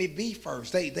just let me be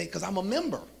first. Because I'm a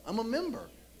member.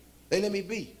 They let me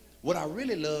be. What I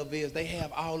really love is they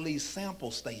have all these sample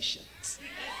stations.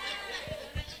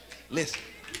 Listen.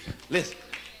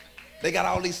 They got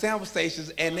all these sample stations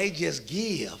and they just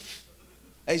give.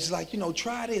 They just like,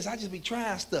 try this. I just be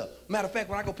trying stuff. Matter of fact,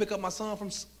 when I go pick up my son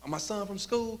from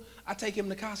school, I take him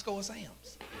to Costco or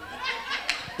Sam's.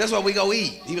 That's where we go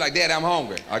eat. He be like, Dad, I'm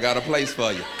hungry. I got a place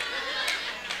for you.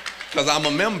 Because I'm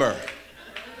a member.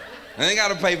 I ain't got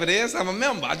to pay for this. I'm a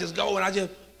member. I just go and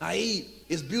I eat.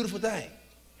 It's a beautiful thing.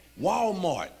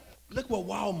 Walmart. Look what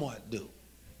Walmart do.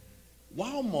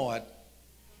 Walmart,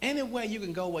 anywhere you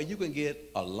can go where you can get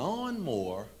a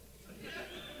lawnmower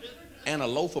and a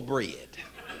loaf of bread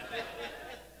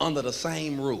under the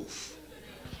same roof.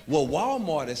 What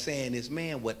Walmart is saying is,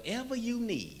 man, whatever you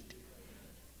need,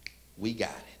 we got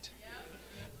it.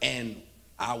 And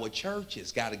our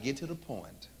churches got to get to the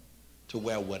point to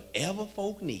where whatever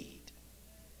folk need,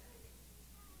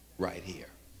 right here.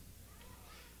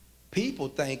 People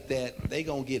think that they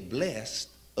gonna get blessed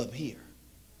up here.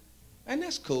 And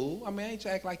that's cool. I ain't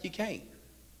act like you can't.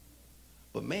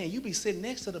 But man, you be sitting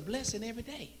next to the blessing every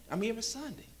day. Every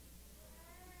Sunday.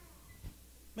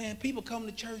 Man, people come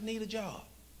to church, need a job.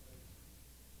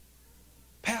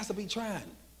 Pastor be trying.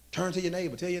 Turn to your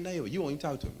neighbor, tell your neighbor, you won't even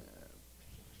talk to him.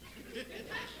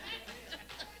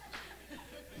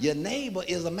 Your neighbor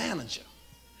is a manager,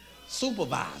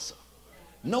 supervisor,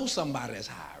 know somebody that's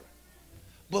hiring.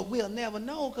 But we'll never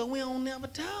know because we don't never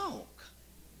talk.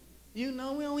 We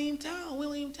don't even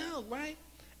talk, right?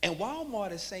 And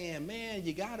Walmart is saying, man,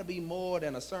 you got to be more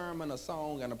than a sermon, a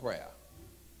song, and a prayer.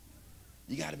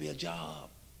 You got to be a job.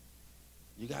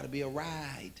 You got to be a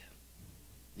ride.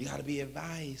 You got to be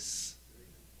advice.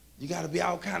 You got to be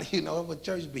all kind of, what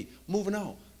church be. Moving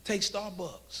on. Take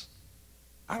Starbucks.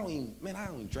 I don't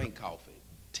even drink coffee,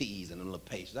 teas, and them little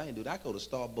pastries. I ain't do that. I go to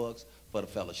Starbucks for the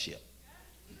fellowship.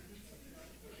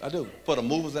 I do. For the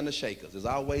movers and the shakers. There's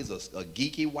always a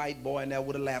geeky white boy in there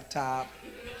with a laptop.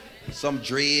 Some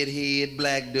dreadhead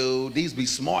black dude. These be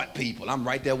smart people. I'm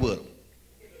right there with them.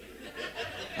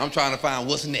 I'm trying to find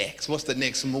what's next. What's the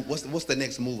next move? What's the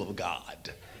next move of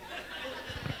God?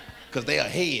 Because they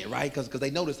ahead, right? Because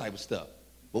they know this type of stuff.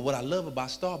 But what I love about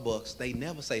Starbucks, they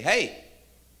never say, hey,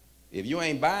 if you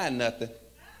ain't buying nothing,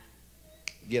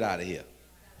 get out of here.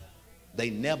 They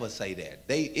never say that.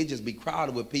 It just be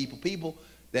crowded with people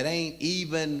that ain't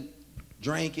even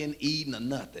drinking, eating, or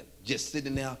nothing. Just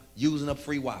sitting there using up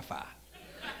free Wi-Fi.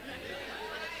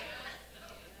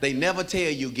 They never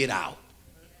tell you get out.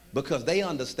 Because they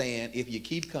understand if you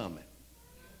keep coming,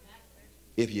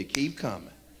 you're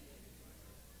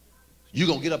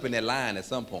going to get up in that line at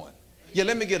some point. Yeah,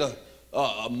 let me get a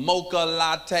mocha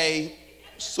latte,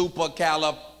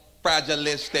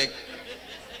 supercalifragilistic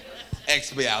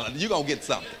expialidocious. You're going to get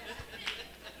something.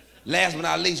 Last but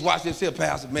not least, watch this here,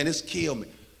 Pastor. Man, this killed me.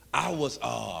 I went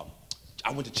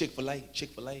to Chick-fil-A. I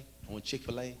went to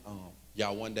Chick-fil-A.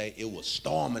 Y'all, one day, it was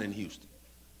storming in Houston.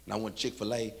 And I went to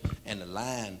Chick-fil-A, and the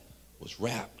line was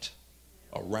wrapped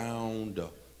around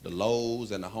the Lowe's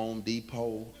and the Home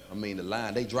Depot. I mean, the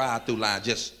line, they drive-through line,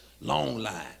 just long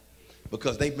line,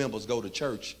 because they members go to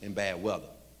church in bad weather.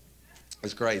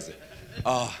 It's crazy.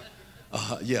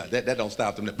 Yeah, that don't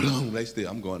stop them. Boom,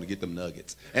 I'm going to get them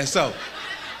nuggets. And so,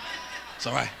 it's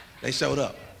all right. They showed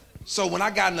up. So when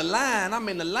I got in the line, I'm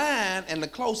in the line, and the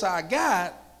closer I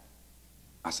got,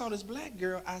 I saw this black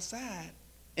girl outside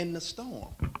in the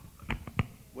storm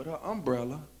with her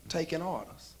umbrella taking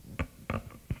orders.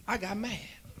 I got mad.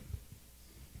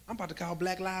 I'm about to call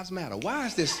Black Lives Matter. Why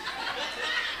is this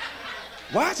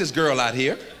girl out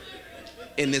here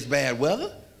in this bad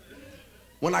weather?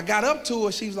 When I got up to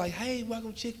her, she was like, hey,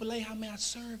 welcome to Chick-fil-A. How may I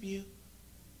serve you?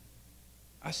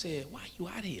 I said, why you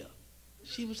out here?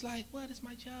 She was like, well, it's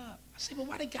my job. I said, well,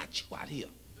 why they got you out here?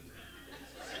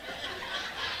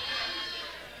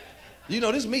 This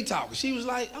is me talking. She was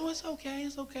like, oh, it's okay.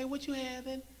 What you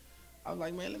having? I was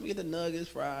like, man, let me get the nuggets,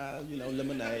 fries,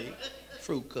 lemonade,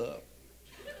 fruit cup.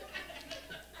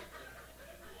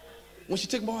 When she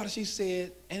took my order, she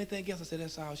said, anything else? I said,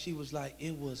 that's all. She was like,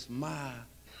 it was my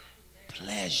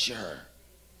pleasure.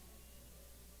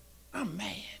 I'm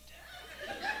mad.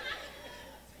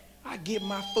 I get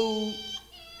my food.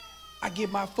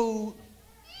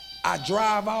 I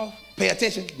drive off. Pay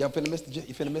attention. Y'all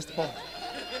finna miss the part.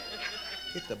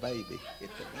 Hit the baby. I'm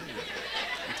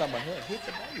talking about her. Hit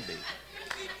the baby.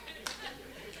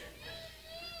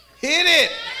 Hit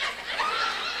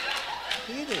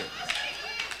it.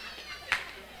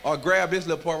 Or grab this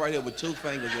little part right here with 2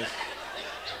 fingers.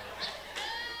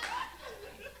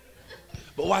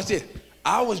 But watch this.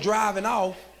 I was driving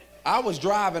off,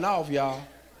 y'all.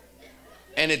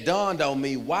 And it dawned on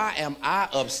me, why am I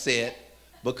upset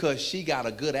because she got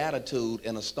a good attitude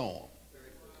in a storm?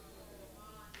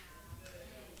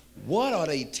 What are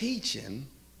they teaching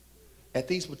at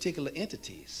these particular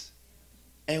entities?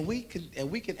 And we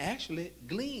can actually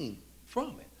glean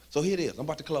from it. So here it is. I'm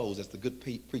about to close, as the good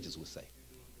preachers would say.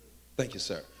 Thank you,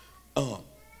 sir.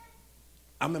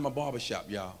 I'm in my barbershop,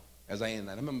 y'all. I'm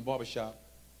in my barbershop,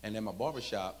 and in my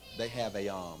barbershop, they have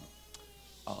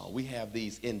we have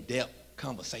these in-depth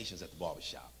conversations at the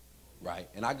barbershop, right?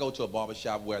 And I go to a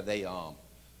barbershop where they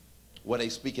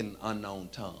speak in unknown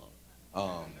tongue.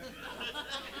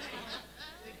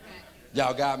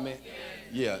 Y'all got me?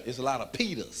 Yeah, it's a lot of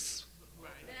Peters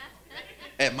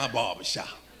at my barbershop.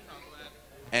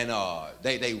 And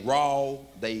they raw,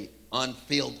 they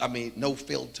unfiltered, no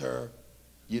filter,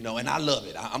 and I love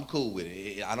it. I'm cool with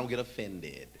it. I don't get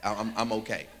offended. I'm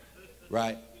okay,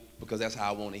 right? Because that's how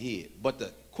I want to hear it. But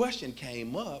the question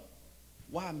came up,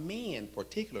 why men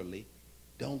particularly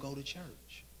don't go to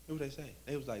church? What they say?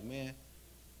 They was like, man,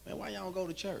 why y'all don't go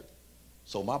to church?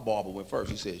 So my barber went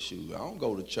first. He said, shoot, I don't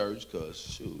go to church because,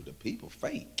 shoot, the people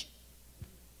fake.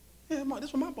 Yeah,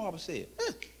 that's what my barber said.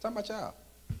 Talking about y'all.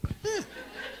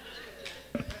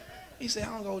 He said,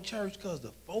 I don't go to church because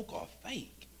the folk are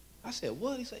fake. I said,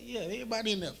 what? He said, yeah,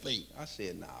 everybody in there fake. I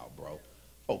said, nah, bro.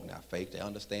 Folk not fake. They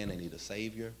understand they need a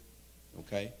savior,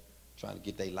 okay? Trying to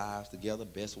get their lives together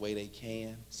best way they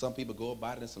can. Some people go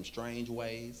about it in some strange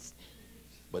ways.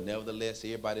 But nevertheless,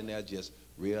 everybody in there just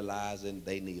realizing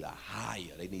they need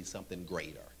they need something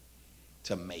greater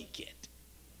to make it.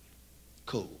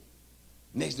 Cool.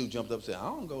 Next dude jumped up and said, I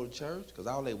don't go to church because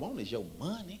all they want is your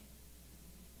money.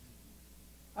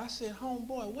 I said,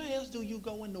 homeboy, where else do you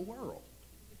go in the world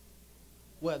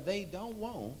where they don't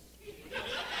want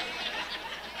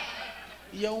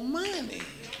your money?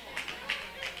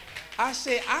 I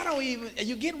said,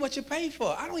 you get what you pay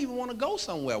for. I don't even want to go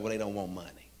somewhere where they don't want money.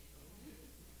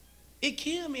 It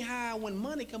killed me how when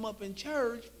money come up in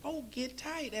church, folk get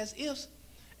tight as if,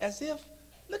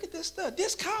 look at this stuff.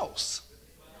 This costs.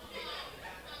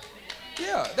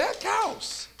 Yeah, that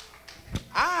costs.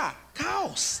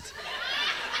 Cost.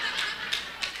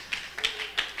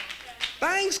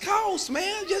 Things cost,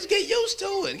 man. Just get used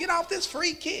to it. Get off this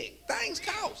free kick. Things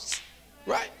cost,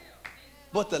 right?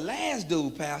 But the last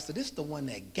dude, Pastor, this is the one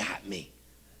that got me.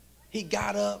 He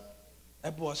got up.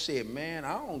 That boy said, man,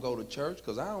 I don't go to church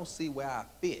because I don't see where I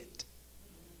fit.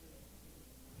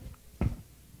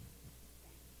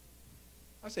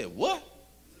 I said, what?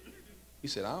 He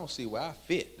said, I don't see where I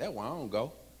fit. That's why I don't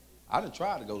go. I done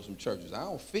tried to go to some churches. I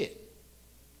don't fit.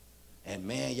 And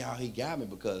man, y'all, he got me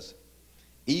because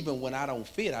even when I don't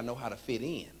fit, I know how to fit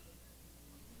in.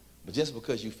 But just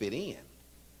because you fit in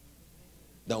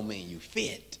don't mean you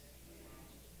fit.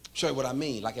 Show you what I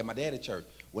mean. Like at my daddy's church,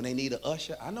 when they need an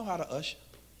usher, I know how to usher.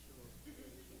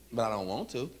 But I don't want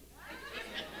to.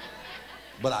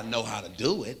 But I know how to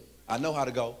do it. I know how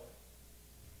to go.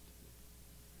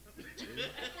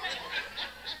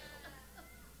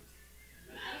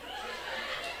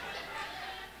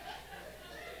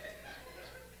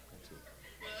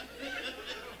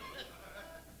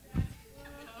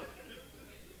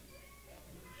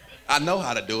 I know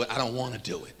how to do it. I don't want to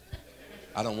do it.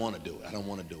 I don't want to do it. I don't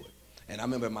want to do it. And I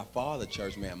remember at my father's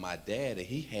church, man, my daddy,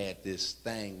 he had this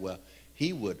thing where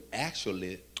he would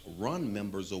actually run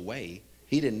members away.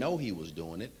 He didn't know he was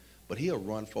doing it, but he'll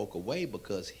run folk away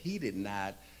because he did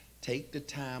not take the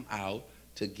time out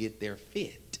to get their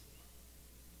fit.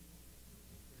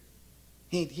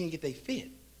 He didn't get their fit.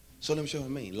 So let me show you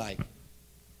what I mean. Like,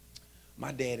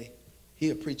 my daddy,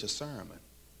 he'll preach a sermon,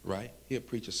 right? He'll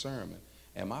preach a sermon.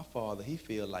 And my father, he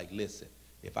feel like, listen,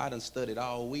 if I done studied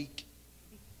all week,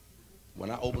 when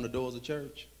I open the doors of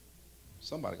church,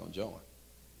 somebody gonna join.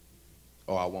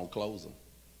 Or I won't close them.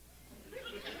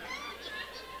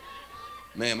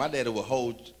 Man, my daddy would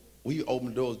hold, we open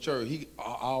the doors of church,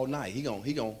 all night, he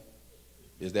gon',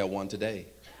 is there one today?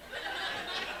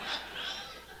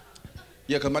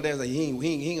 Yeah, because my dad's like, he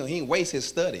ain't waste his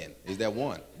studying. Is there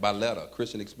one? By letter,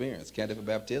 Christian experience, candidate for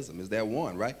baptism, is there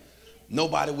one, right?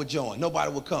 Nobody would join,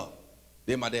 nobody would come.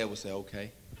 Then my dad would say,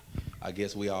 okay, I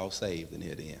guess we all saved in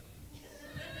here then.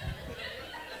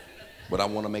 But I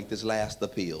want to make this last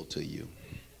appeal to you.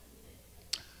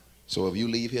 So if you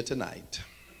leave here tonight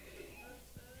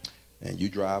and you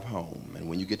drive home, and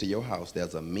when you get to your house,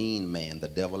 there's a mean man the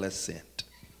devil has sent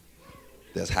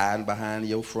that's hiding behind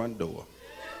your front door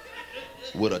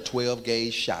with a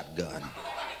 12-gauge shotgun.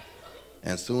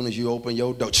 And as soon as you open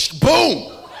your door,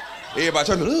 boom! Everybody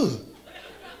turn, ugh.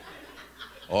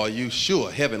 Are you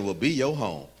sure heaven will be your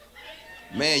home?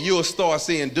 Man, you'll start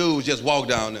seeing dudes just walk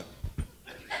down there.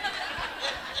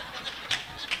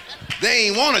 They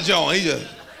ain't want to join. He just,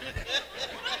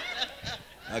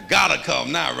 I gotta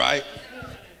come now, right?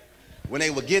 When they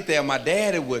would get there, my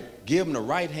daddy would give them the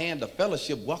right hand of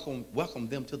fellowship, welcome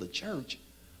them to the church.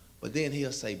 But then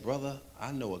he'll say, brother,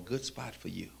 I know a good spot for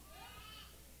you.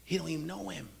 He don't even know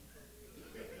him.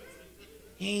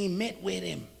 He ain't met with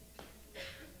him.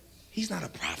 He's not a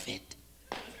prophet.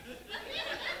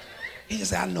 He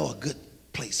just said, I know a good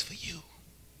place for you.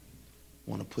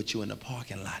 Want to put you in the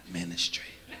parking lot ministry.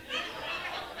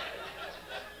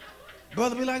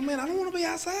 Brother be like, man, I don't want to be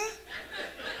outside.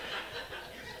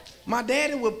 My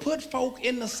daddy would put folk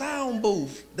in the sound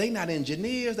booth. They not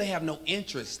engineers. They have no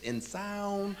interest in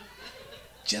sound.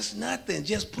 Just nothing.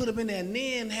 Just put them in there and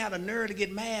then have the nerve to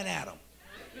get mad at them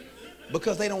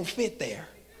because they don't fit there.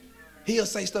 He'll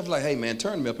say stuff like, hey, man,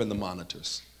 turn me up in the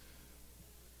monitors.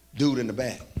 Dude in the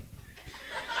back.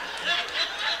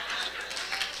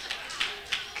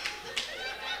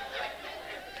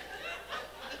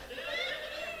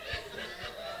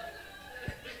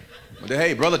 But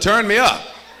hey, brother, turn me up.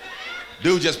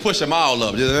 Dude just push them all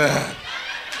up. Just,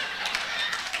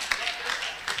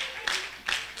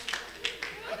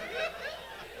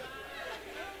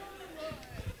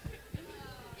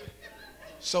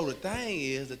 So the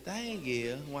thing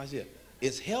is, watch this,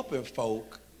 it's helping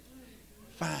folk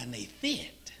find they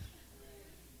fit.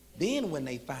 Then when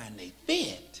they find they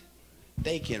fit,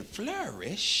 they can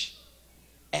flourish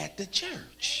at the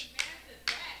church.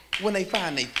 when they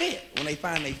find they fit,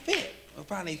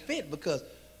 because,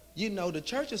 you know, the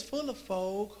church is full of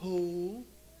folk who,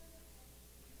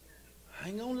 I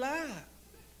ain't gonna lie,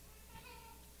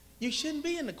 you shouldn't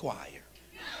be in the choir.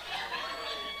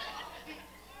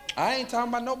 I ain't talking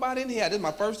about nobody in here. This is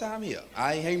my first time here.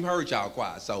 I ain't even heard y'all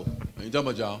choir, so I ain't talking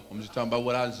about y'all. I'm just talking about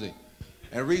what I see.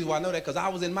 And the reason why I know that, because I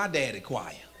was in my daddy's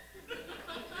choir.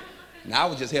 Now, I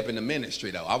was just helping the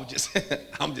ministry, though. I'm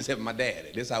just helping my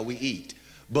daddy. This is how we eat.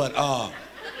 But I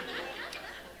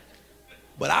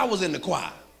was in the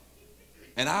choir.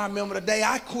 And I remember the day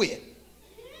I quit.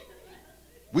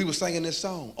 We were singing this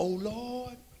song. Oh,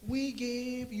 Lord, we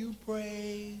give you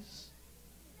praise.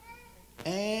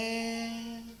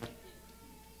 And,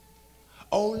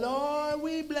 oh, Lord,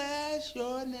 we bless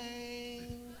your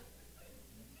name.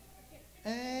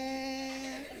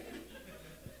 And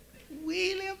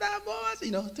we lift our voice, you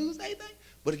know, Tuesday thing.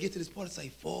 But it gets to this point and say,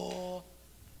 for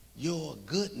your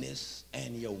goodness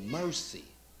and your mercy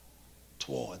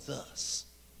towards us.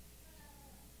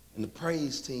 And the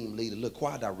praise team leader, the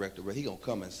choir director, he gonna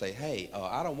come and say, hey,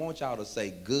 I don't want y'all to say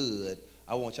good,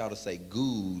 I want y'all to say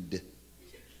good.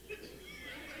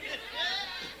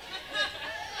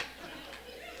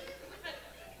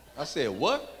 I said,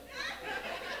 what?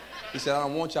 He said, I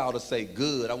don't want y'all to say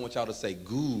good, I want y'all to say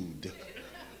good.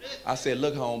 I said,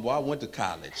 look, homeboy, I went to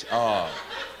college.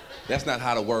 That's not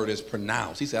how the word is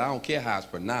pronounced. He said, I don't care how it's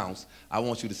pronounced. I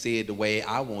want you to say it the way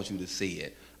I want you to say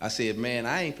it. I said, man,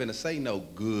 I ain't finna say no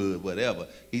good, whatever.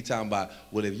 He talking about,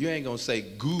 well, if you ain't gonna say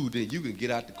good, then you can get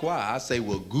out the choir. I say,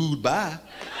 well, goodbye.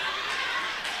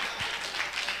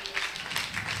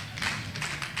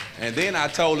 And then I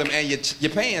told him, and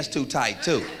your pants too tight,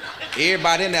 too.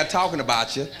 Everybody in there talking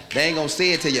about you. They ain't gonna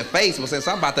say it to your face, but since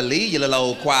I'm about to leave you, little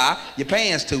old choir, your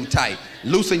pants too tight.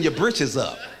 Loosen your britches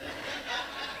up,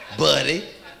 buddy.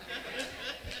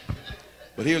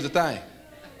 But here's the thing.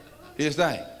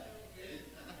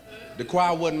 The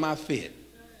choir wasn't my fit.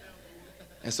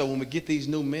 And so when we get these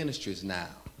new ministries now,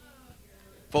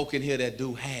 folk in here that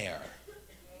do hair,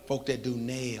 folk that do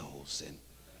nails,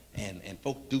 and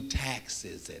folk do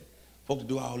taxes, and folk that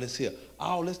do all this here,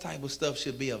 all this type of stuff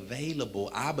should be available,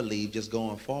 I believe, just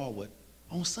going forward,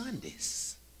 on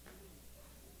Sundays.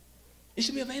 It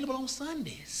should be available on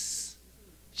Sundays.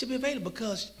 It should be available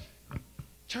because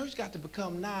church got to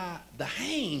become now the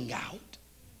hangout,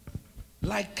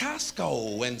 like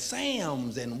Costco and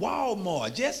Sam's and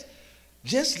Walmart.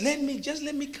 Just let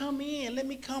me come in. Let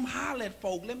me come holler at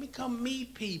folk. Let me come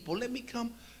meet people.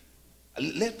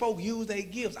 Let folk use their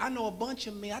gifts. I know a bunch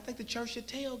of men. I think the church should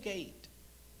tailgate.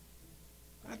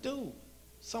 I do.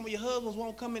 Some of your husbands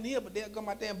won't come in here, but they'll come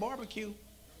out there and barbecue.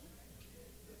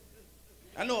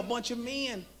 I know a bunch of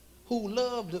men who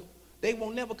they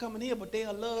won't never come in here, but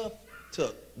they'll love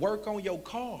to work on your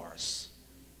cars.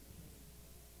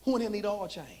 Who in here need oil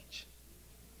change?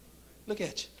 Look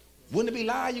at you. Wouldn't it be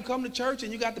lie you come to church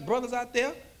and you got the brothers out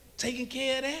there taking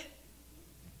care of that?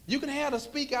 You can have the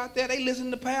speaker out there, they listen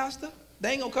to the pastor.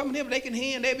 They ain't gonna come in here, but they can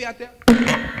hear and they be out there.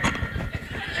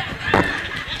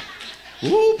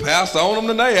 Ooh, pastor on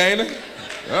them today, ain't it?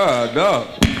 Oh, no.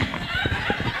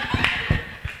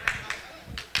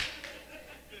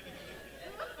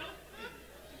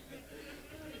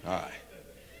 All right.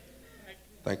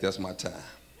 I think that's my time.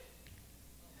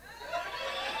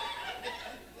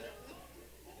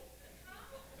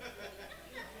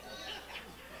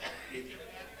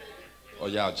 Oh,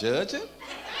 y'all judging?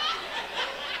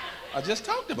 I just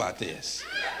talked about this.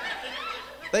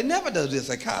 They never do this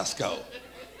at Costco.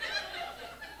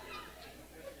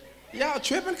 Y'all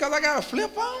tripping because I got a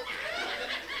flip phone?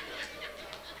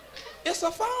 It's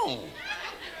a phone.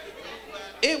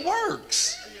 It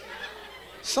works.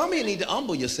 Some of you need to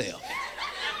humble yourself.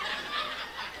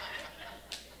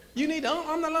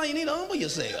 I'm not lying, you need to humble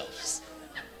yourselves.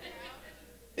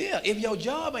 Yeah, if your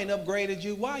job ain't upgraded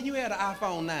you, why you had an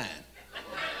iPhone 9?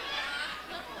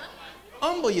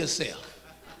 Humble yourself.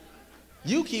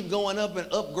 You keep going up and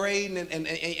upgrading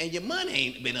and your money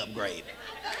ain't been upgraded.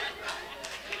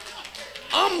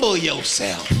 Humble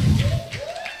yourself.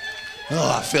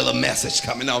 Oh, I feel a message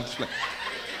coming on.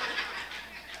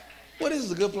 Well, this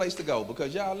is a good place to go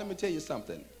because, y'all, let me tell you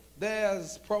something.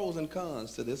 There's pros and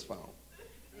cons to this phone.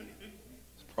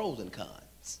 There's pros and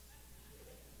cons.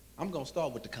 I'm going to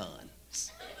start with the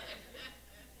cons.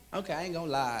 Okay, I ain't going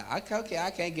to lie. I can't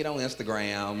get on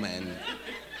Instagram and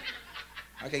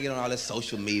I can't get on all this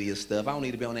social media stuff. I don't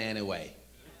need to be on there anyway.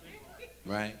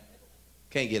 Right?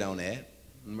 Can't get on that.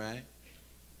 Right?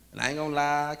 And I ain't going to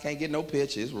lie. I can't get no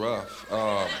picture. It's rough.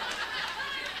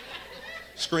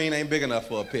 Screen ain't big enough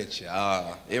for a picture.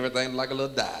 Everything like a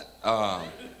little dot.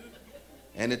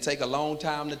 And it take a long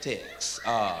time to text.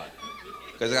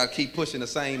 Because I got to keep pushing the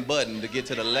same button to get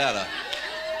to the letter.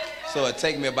 So it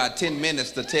take me about 10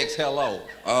 minutes to text hello.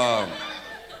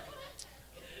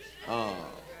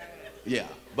 Yeah.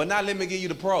 But now let me give you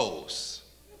the pros.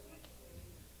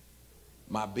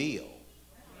 My bill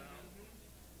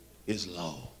is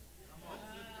low.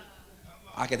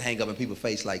 I can hang up in people's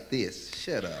face like this.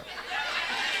 Shut up.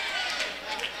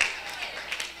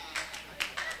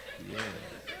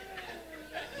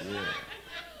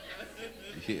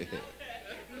 Yeah.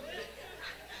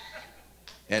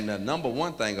 And the number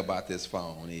one thing about this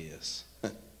phone is,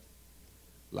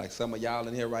 like some of y'all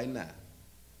in here right now,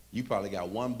 you probably got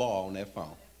one bar on that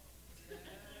phone.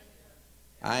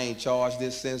 I ain't charged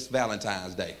this since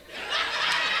Valentine's Day.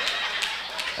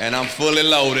 And I'm fully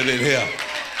loaded in here.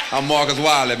 I'm Marcus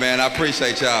Wiley, man. I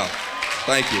appreciate y'all.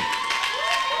 Thank you.